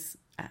things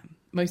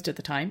most of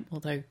the time,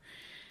 although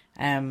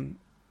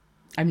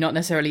I'm not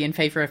necessarily in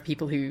favour of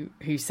people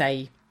who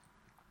say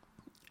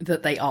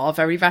that they are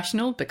very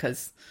rational,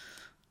 because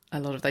a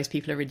lot of those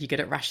people are really good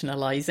at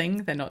rationalising.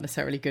 They're not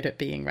necessarily good at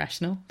being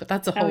rational, but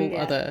that's a whole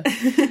other...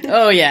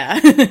 Oh, yeah.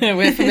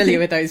 We're familiar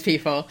with those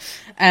people.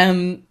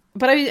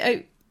 But,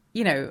 I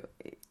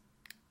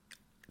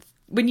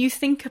when you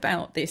think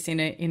about this in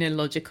a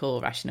logical,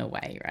 rational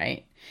way,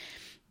 right?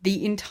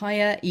 The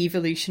entire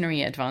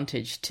evolutionary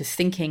advantage to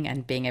thinking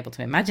and being able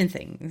to imagine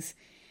things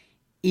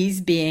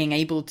is being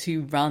able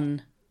to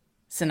run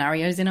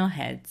scenarios in our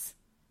heads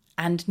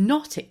and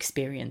not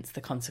experience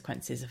the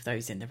consequences of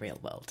those in the real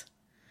world.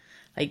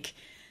 Like,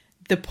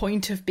 the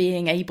point of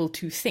being able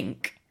to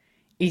think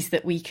is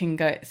that we can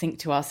go think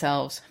to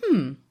ourselves,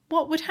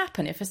 what would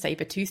happen if a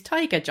saber-toothed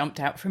tiger jumped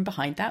out from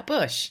behind that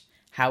bush?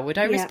 How would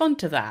I respond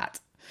to that?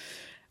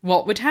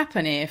 What would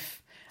happen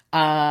if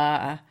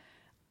I,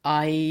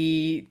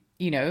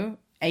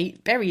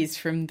 ate berries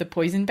from the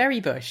poison berry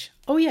bush?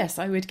 Oh yes,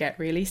 I would get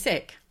really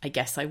sick. I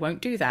guess I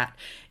won't do that.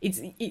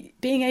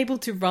 Being able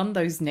to run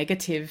those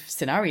negative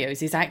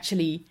scenarios is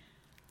actually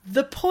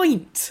the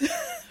point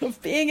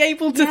of being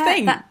able to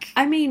think.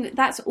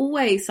 That's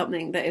always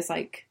something that is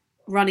like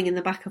running in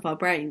the back of our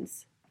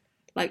brains.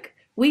 Like,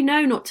 we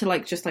know not to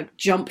just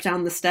jump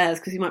down the stairs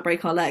because you might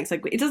break our legs.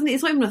 Like, it's not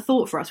even a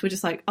thought for us. We're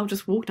just like, I'll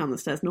just walk down the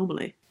stairs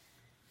normally.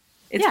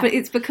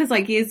 It's because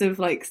years of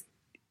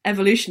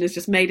evolution has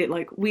just made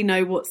it we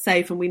know what's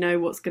safe and we know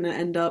what's going to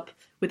end up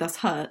with us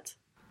hurt.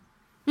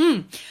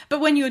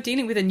 But when you're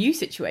dealing with a new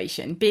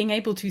situation, being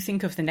able to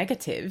think of the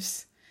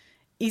negatives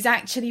is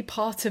actually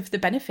part of the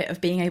benefit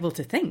of being able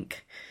to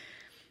think.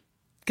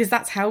 Because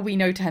that's how we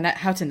know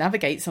how to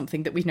navigate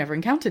something that we've never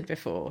encountered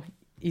before,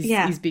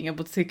 is being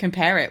able to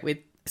compare it with.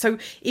 So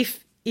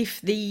if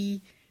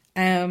the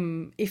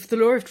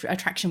law of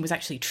attraction was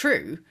actually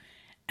true,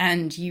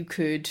 and you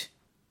could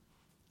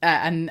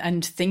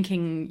and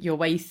thinking your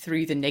way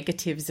through the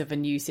negatives of a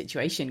new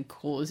situation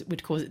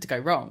would cause it to go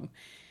wrong,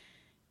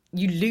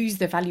 you lose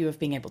the value of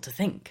being able to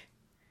think.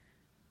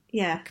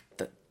 Yeah.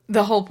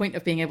 The whole point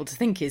of being able to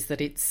think is that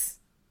it's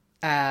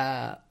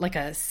like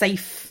a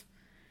safe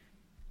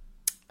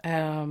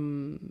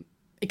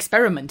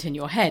experiment in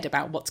your head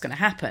about what's going to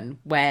happen,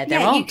 where there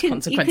aren't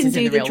consequences in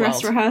the real world. You can do the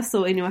dress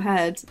rehearsal in your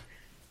head.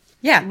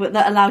 Yeah.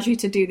 That allows you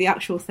to do the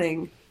actual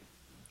thing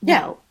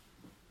well.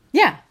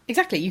 Yeah,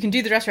 exactly. You can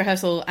do the dress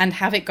rehearsal and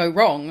have it go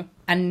wrong,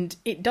 and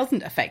it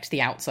doesn't affect the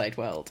outside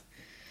world.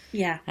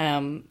 Yeah.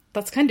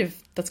 That's kind of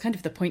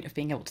the point of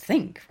being able to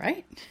think,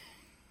 right?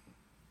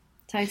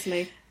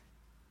 Totally.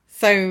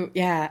 So,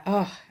 yeah.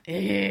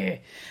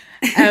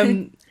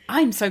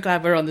 I'm so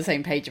glad we're on the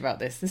same page about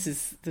this. This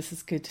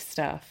is good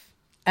stuff.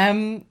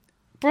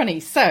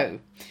 Bronnie, so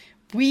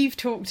we've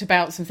talked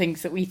about some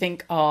things that we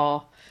think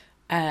are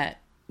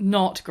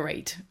not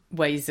great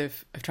ways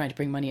of trying to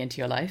bring money into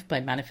your life by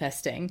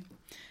manifesting.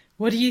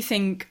 What do you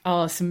think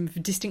are some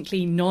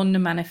distinctly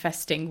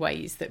non-manifesting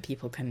ways that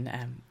people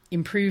can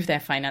improve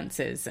their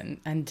finances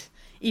and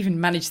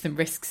even manage some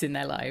risks in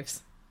their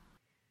lives?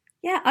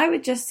 Yeah, I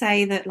would just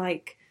say that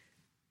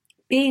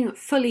being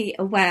fully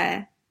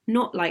aware,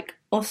 not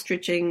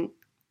ostriching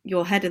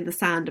your head in the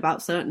sand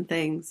about certain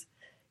things,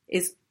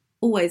 is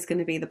always going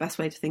to be the best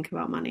way to think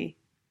about money.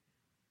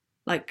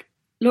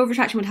 Law of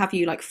attraction would have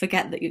you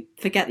forget that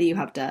you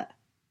have debt,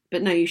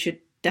 but no, you should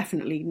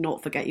definitely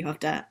not forget you have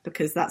debt,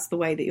 because that's the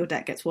way that your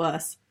debt gets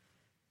worse.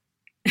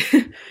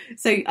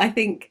 So I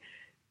think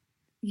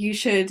you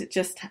should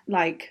just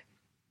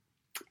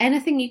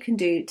anything you can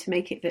do to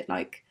make it that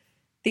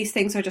these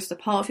things are just a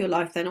part of your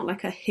life. They're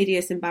not a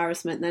hideous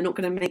embarrassment. They're not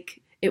going to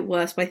make it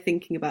worse by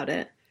thinking about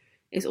it.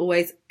 Is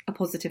always a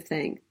positive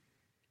thing.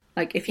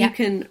 If you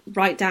can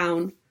write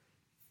down,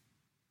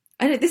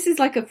 I know this is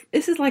like a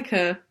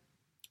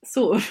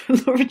sort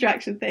of law of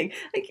attraction thing.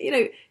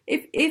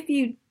 If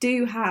you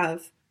do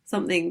have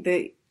something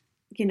that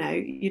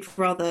you'd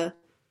rather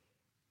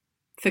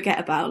forget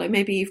about,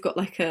 maybe you've got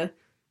a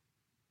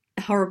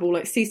horrible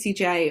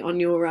CCJ on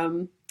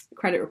your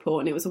credit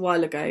report and it was a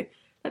while ago.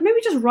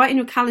 Maybe just write in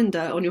your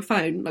calendar on your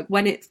phone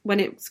when it's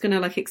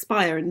going to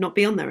expire and not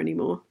be on there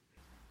anymore.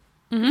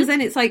 Because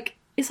then it's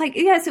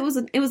yes, it was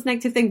a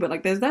negative thing,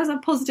 but there's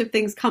positive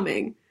things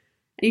coming,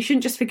 and you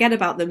shouldn't just forget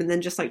about them and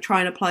then just try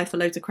and apply for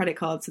loads of credit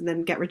cards and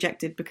then get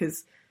rejected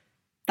because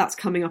that's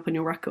coming up on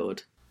your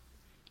record.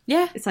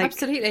 Yeah, it's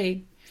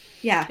absolutely.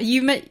 Yeah.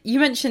 You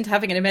mentioned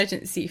having an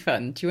emergency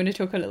fund. Do you want to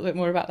talk a little bit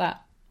more about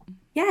that?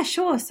 Yeah,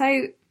 sure.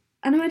 So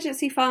an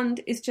emergency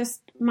fund is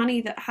just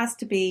money that has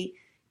to be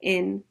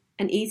in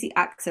an easy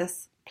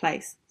access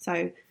place.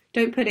 So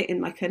don't put it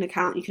in an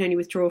account you can only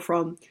withdraw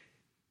from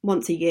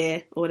once a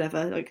year or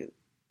whatever.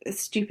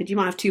 It's stupid. You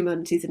might have 2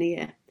 emergencies in a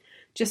year.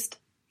 Just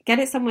get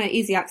it somewhere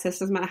easy access.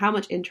 Doesn't matter how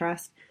much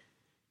interest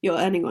you're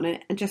earning on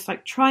it, and just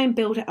try and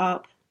build it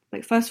up.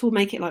 First of all,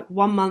 make it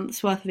 1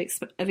 month's worth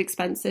of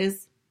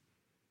expenses.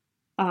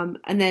 And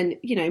then,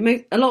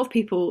 a lot of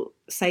people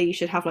say you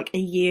should have a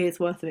year's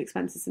worth of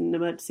expenses in an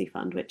emergency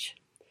fund, which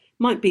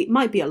might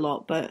be a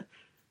lot, but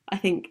I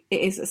think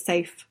it is a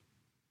safe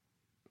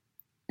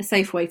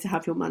way to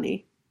have your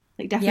money.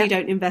 Definitely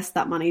don't invest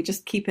that money.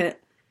 Just keep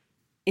it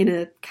in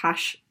a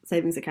cash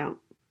savings account.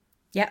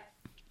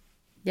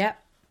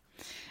 Yep.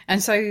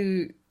 And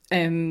so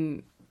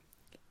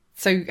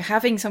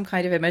having some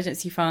kind of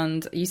emergency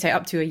fund, you say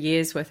up to a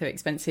year's worth of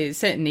expenses,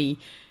 certainly,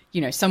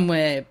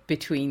 somewhere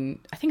between,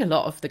 I think a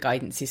lot of the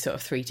guidance is sort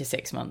of 3 to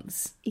 6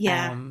 months.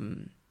 Yeah.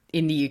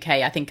 In the UK,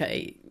 I think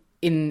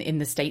in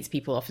the States,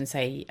 people often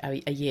say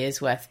a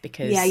year's worth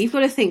because... Yeah, you've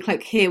got to think,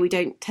 like, here we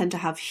don't tend to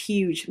have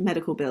huge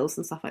medical bills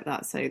and stuff like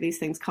that, so these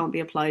things can't be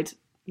applied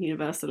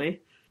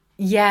universally.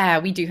 Yeah,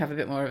 we do have a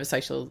bit more of a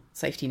social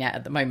safety net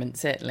at the moment,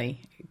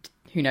 certainly.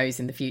 Who knows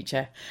in the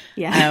future?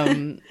 Yeah.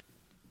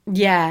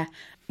 Yeah.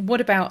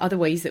 What about other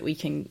ways that we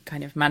can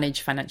kind of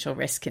manage financial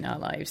risk in our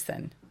lives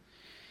then?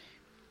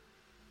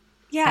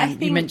 Yeah, I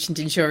think... You mentioned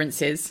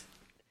insurances.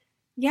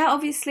 Yeah,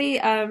 obviously,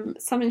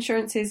 some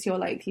insurances you're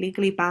like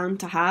legally bound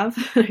to have,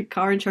 like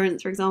car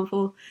insurance, for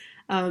example.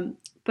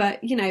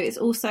 But, you know, it's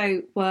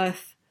also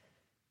worth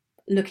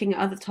looking at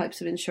other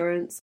types of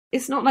insurance.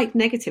 It's not like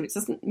negative. It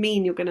doesn't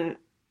mean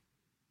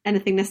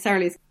anything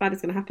necessarily as bad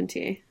is going to happen to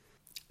you.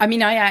 I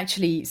mean, I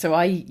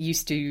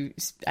used to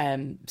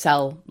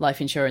sell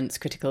life insurance,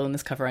 critical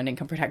illness cover and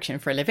income protection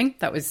for a living.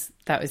 That was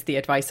the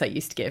advice I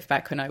used to give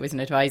back when I was an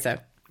advisor.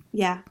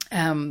 Yeah.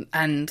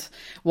 And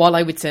while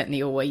I would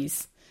certainly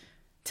always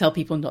tell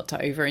people not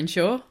to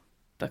over-insure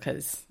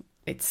because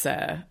it's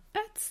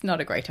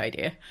not a great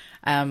idea.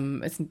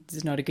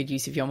 It's not a good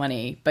use of your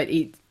money. But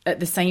at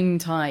the same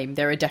time,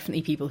 there are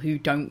definitely people who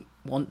don't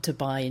want to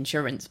buy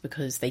insurance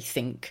because they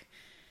think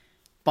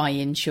by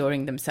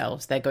insuring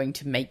themselves, they're going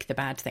to make the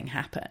bad thing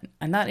happen.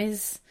 And that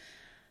is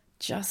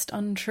just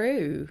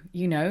untrue.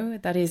 You know,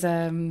 that is,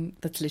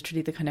 that's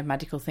literally the kind of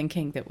magical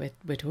thinking that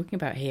we're talking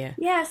about here.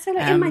 Yeah. So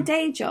like in my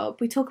day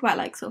job, we talk about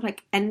like sort of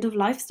like end of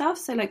life stuff.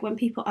 So like when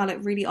people are like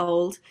really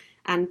old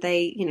and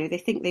they, you know, they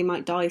think they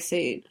might die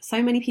soon.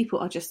 So many people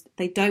are just,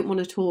 they don't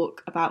want to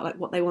talk about like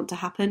what they want to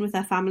happen with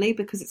their family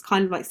because it's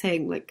kind of like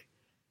saying like,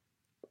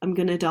 I'm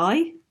going to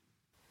die.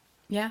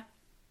 Yeah.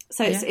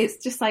 So it's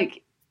just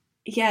like,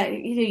 yeah,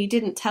 you know, you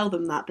didn't tell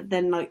them that, but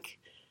then like,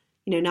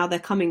 you know, now they're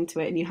coming to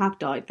it and you have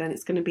died, then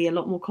it's going to be a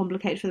lot more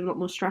complicated for them, a lot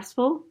more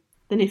stressful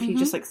than if you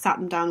just like sat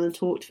them down and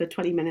talked for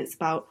 20 minutes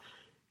about,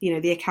 you know,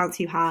 the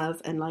accounts you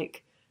have and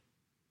like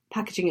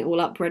packaging it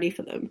all up ready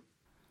for them.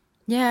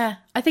 Yeah,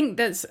 I think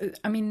that's,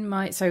 I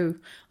mean, so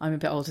I'm a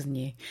bit older than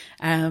you.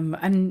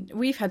 And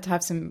we've had to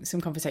have some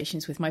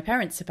conversations with my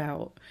parents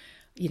about,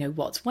 you know,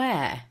 what's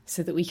where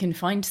so that we can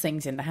find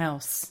things in the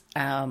house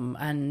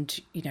and,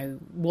 you know,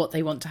 what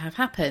they want to have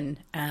happen.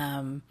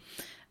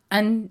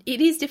 And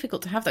it is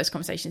difficult to have those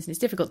conversations and it's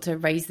difficult to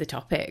raise the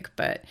topic.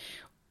 But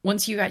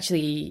once you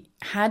actually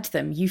had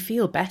them, you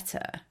feel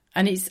better.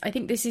 And I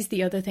think this is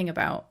the other thing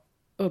about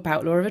law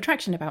of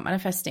attraction, about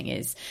manifesting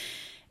is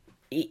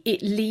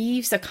it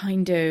leaves a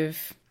kind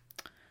of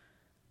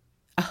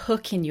a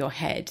hook in your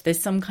head. There's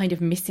some kind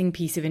of missing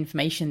piece of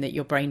information that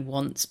your brain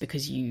wants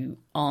because you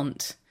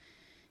aren't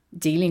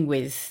dealing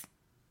with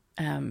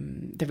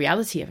the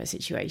reality of a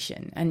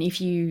situation. And if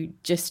you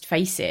just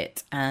face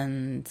it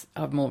and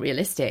are more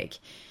realistic,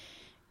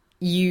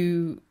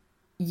 you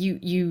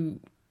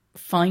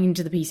find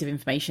the piece of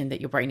information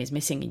that your brain is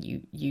missing, and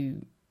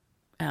you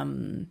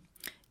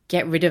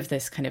get rid of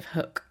this kind of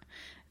hook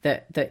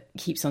that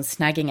keeps on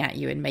snagging at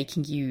you and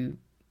making you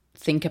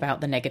think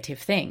about the negative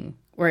thing.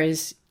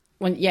 Whereas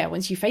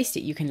once you faced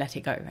it, you can let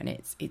it go, and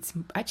it's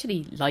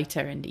actually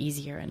lighter and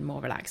easier and more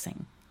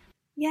relaxing.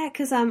 Yeah,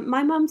 because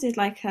my mum did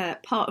like a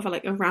part of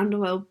a round the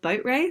world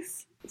boat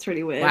race. It's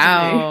really weird.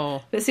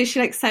 Wow. But so she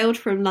like sailed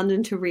from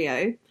London to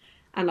Rio,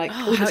 and like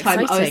all the time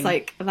exciting. I was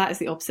like, that is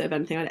the opposite of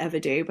anything I'd ever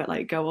do. But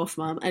like, go off,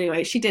 mum.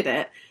 Anyway, she did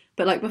it.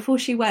 But like before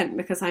she went,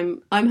 because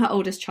I'm her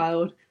oldest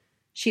child,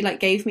 she like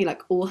gave me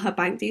like all her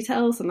bank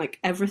details and like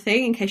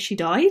everything in case she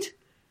died.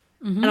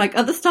 And like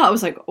at the start, I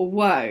was like, oh,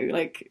 whoa,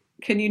 like,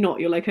 can you not?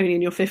 You're like only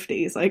in your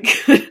 50s. Like,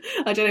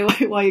 I don't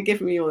know why you're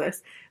giving me all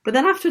this. But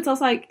then afterwards, I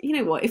was like, you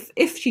know what?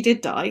 If she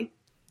did die,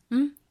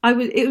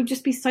 it would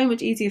just be so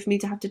much easier for me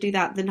to have to do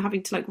that than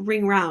having to like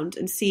ring round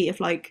and see if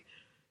like,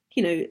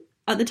 you know,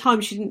 at the time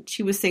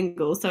she was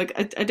single, so I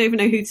don't even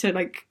know who to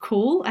like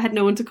call. I had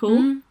no one to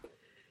call.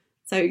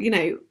 So you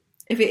know,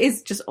 if it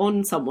is just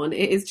on someone,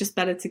 it is just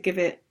better to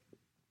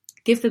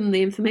give them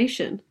the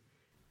information.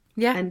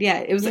 Yeah. And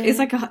yeah,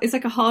 it's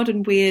like a hard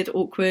and weird,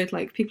 awkward,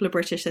 like people are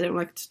British, they don't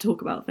like to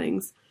talk about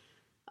things.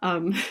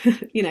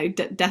 You know,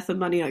 death and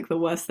money, like the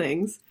worst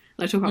things.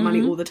 And I talk about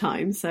money all the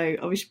time, so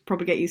I should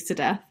probably get used to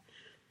death.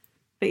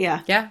 But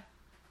yeah.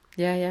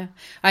 Yeah.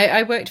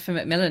 I worked for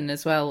Macmillan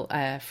as well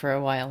for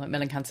a while,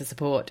 Macmillan Cancer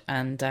Support,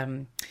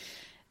 and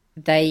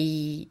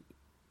they,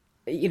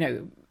 you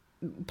know,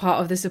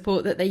 part of the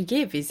support that they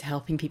give is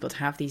helping people to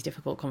have these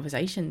difficult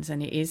conversations,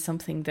 and it is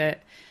something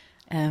that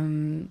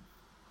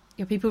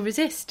people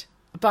resist,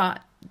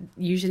 but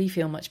usually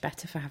feel much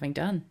better for having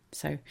done.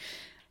 So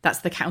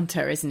that's the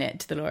counter, isn't it,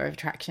 to the law of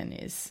attraction,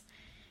 is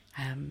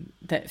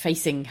that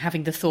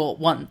having the thought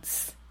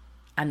once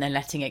and then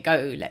letting it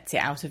go lets it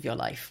out of your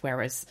life,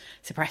 whereas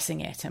suppressing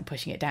it and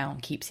pushing it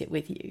down keeps it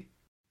with you.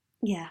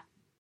 Yeah.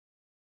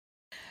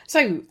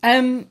 So,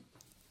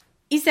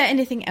 is there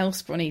anything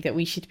else, Bronnie, that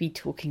we should be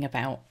talking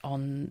about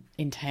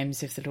in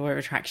terms of the law of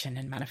attraction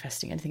and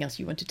manifesting? Anything else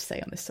you wanted to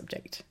say on this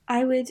subject?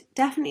 I would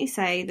definitely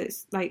say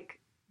that's like,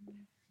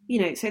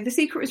 you know, so The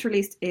Secret was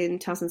released in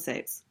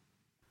 2006.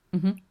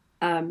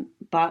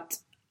 But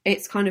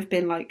it's kind of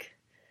been like,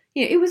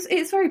 Yeah,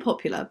 it's very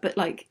popular, but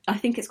like I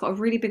think it's got a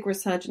really big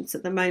resurgence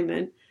at the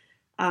moment.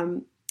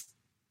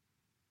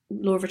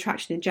 Law of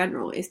Attraction in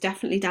general is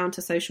definitely down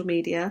to social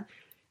media.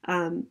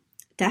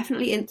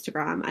 Definitely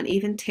Instagram, and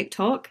even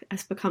TikTok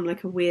has become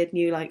like a weird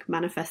new like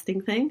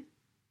manifesting thing.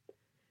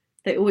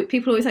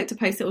 People always like to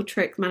post little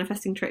tricks,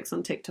 manifesting tricks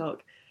on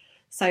TikTok.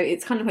 So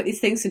it's kind of like these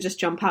things can just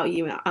jump out at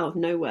you out of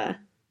nowhere.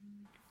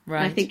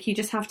 Right. And I think you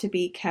just have to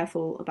be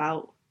careful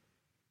about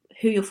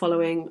who you're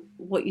following,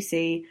 what you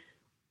see,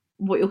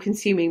 what you're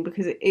consuming,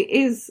 because it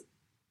is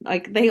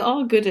like they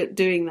are good at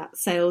doing that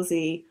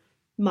salesy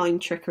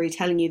mind trickery,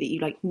 telling you that you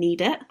like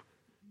need it.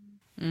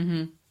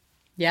 Mm-hmm.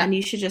 Yeah. And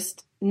you should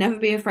just never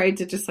be afraid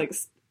to just like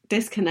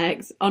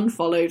disconnect,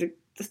 unfollow, to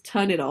just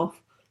turn it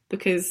off,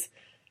 because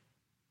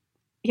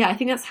yeah, I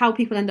think that's how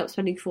people end up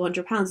spending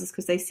 £400 is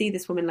because they see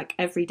this woman like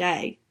every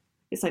day.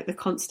 It's like the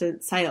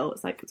constant sale.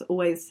 It's like it's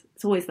always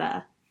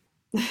there.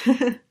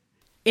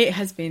 It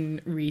has been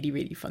really,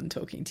 really fun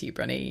talking to you,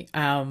 Bronnie.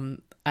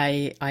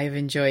 I've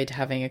enjoyed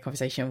having a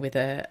conversation with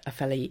a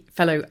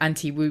fellow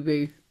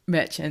anti-woo-woo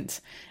merchant.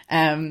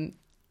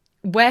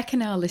 Where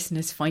can our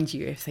listeners find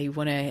you if they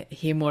want to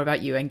hear more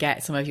about you and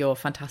get some of your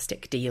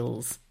fantastic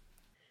deals?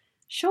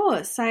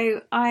 Sure.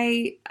 So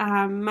I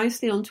am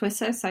mostly on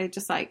Twitter. So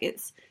just like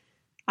it's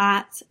 @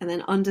 and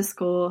then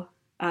 _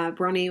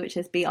 Bronnie, which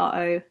is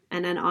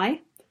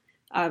BRONNI.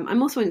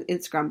 I'm also on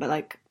Instagram, but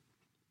like,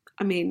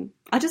 I mean,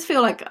 I just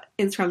feel like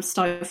Instagram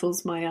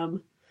stifles my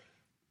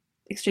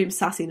extreme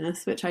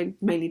sassiness, which I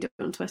mainly do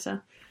on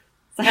Twitter.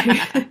 So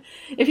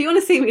if you want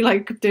to see me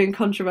like doing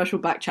controversial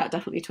backchat,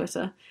 definitely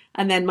Twitter.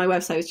 And then my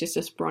website is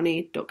just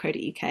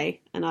bronnie.co.uk.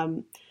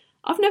 And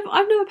I've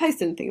never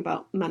posted anything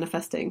about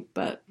manifesting,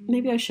 but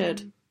maybe I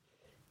should.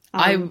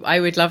 I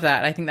would love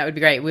that. I think that would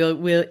be great.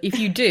 We'll if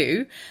you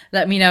do,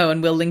 let me know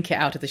and we'll link it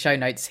out of the show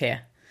notes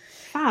here.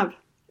 Fab.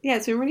 Yeah,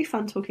 it's been really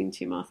fun talking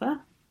to you,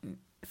 Martha.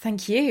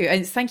 Thank you.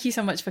 And thank you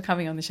so much for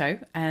coming on the show.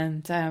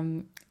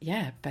 And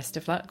yeah, best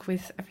of luck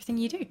with everything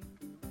you do.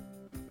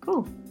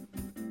 Cool.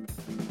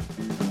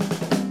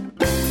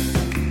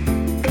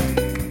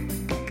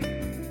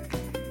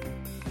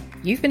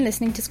 You've been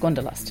listening to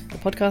Squanderlust, the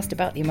podcast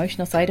about the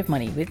emotional side of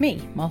money with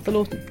me, Martha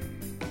Lawton.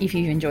 If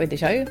you've enjoyed the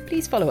show,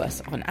 please follow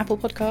us on Apple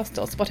Podcasts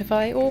or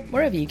Spotify or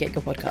wherever you get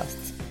your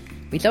podcasts.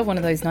 We'd love one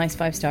of those nice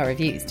 5-star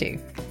reviews too.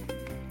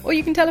 Or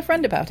you can tell a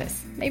friend about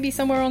us, maybe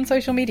somewhere on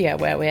social media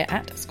where we're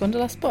at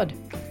SquanderlustPod.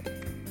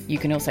 You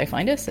can also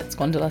find us at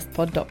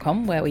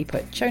squanderlustpod.com, where we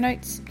put show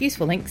notes,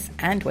 useful links,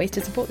 and ways to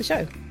support the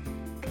show.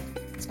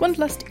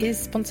 Squanderlust is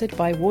sponsored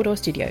by Wardour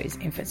Studios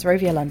in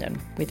Fitzrovia,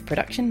 London, with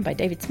production by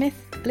David Smith,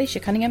 Alicia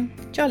Cunningham,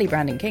 Charlie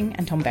Brandon King,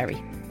 and Tom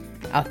Berry.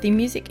 Our theme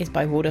music is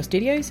by Wardour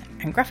Studios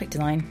and graphic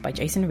design by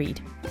Jason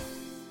Reed.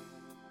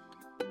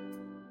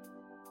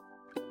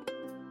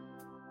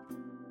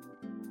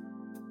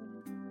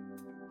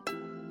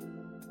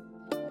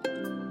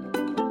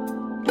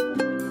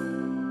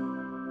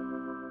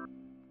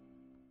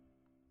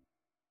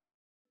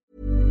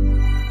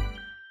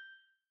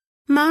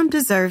 Mom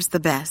deserves the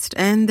best,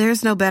 and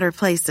there's no better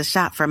place to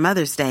shop for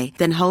Mother's Day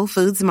than Whole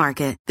Foods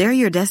Market. They're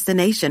your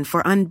destination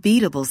for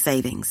unbeatable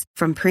savings,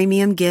 from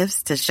premium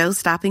gifts to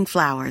show-stopping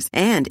flowers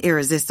and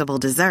irresistible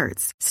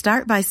desserts.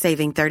 Start by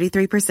saving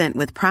 33%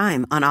 with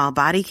Prime on all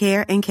body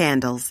care and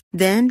candles.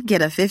 Then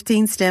get a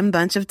 15-stem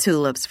bunch of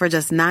tulips for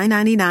just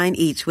 $9.99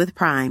 each with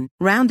Prime.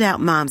 Round out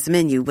Mom's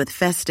menu with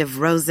festive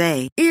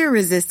rosé,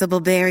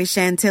 irresistible berry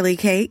chantilly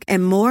cake,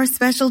 and more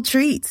special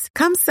treats.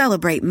 Come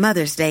celebrate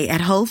Mother's Day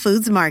at Whole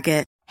Foods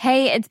Market.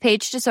 Hey, it's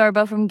Paige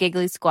DeSorbo from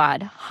Giggly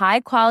Squad.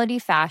 High quality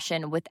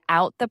fashion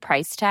without the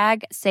price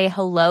tag. Say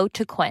hello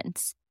to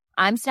Quince.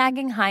 I'm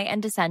snagging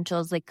high-end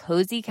essentials like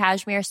cozy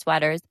cashmere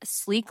sweaters,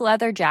 sleek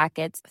leather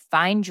jackets,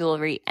 fine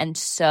jewelry, and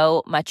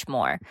so much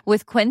more.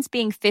 With Quince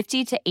being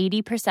 50 to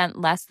 80%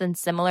 less than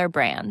similar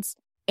brands.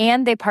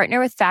 And they partner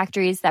with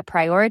factories that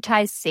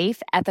prioritize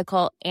safe,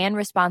 ethical, and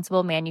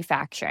responsible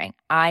manufacturing.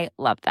 I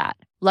love that.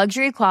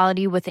 Luxury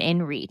quality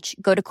within reach.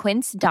 Go to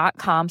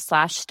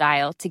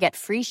quince.com/style to get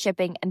free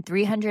shipping and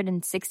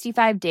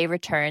 365-day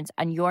returns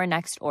on your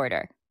next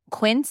order.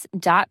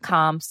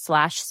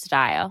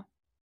 Quince.com/style.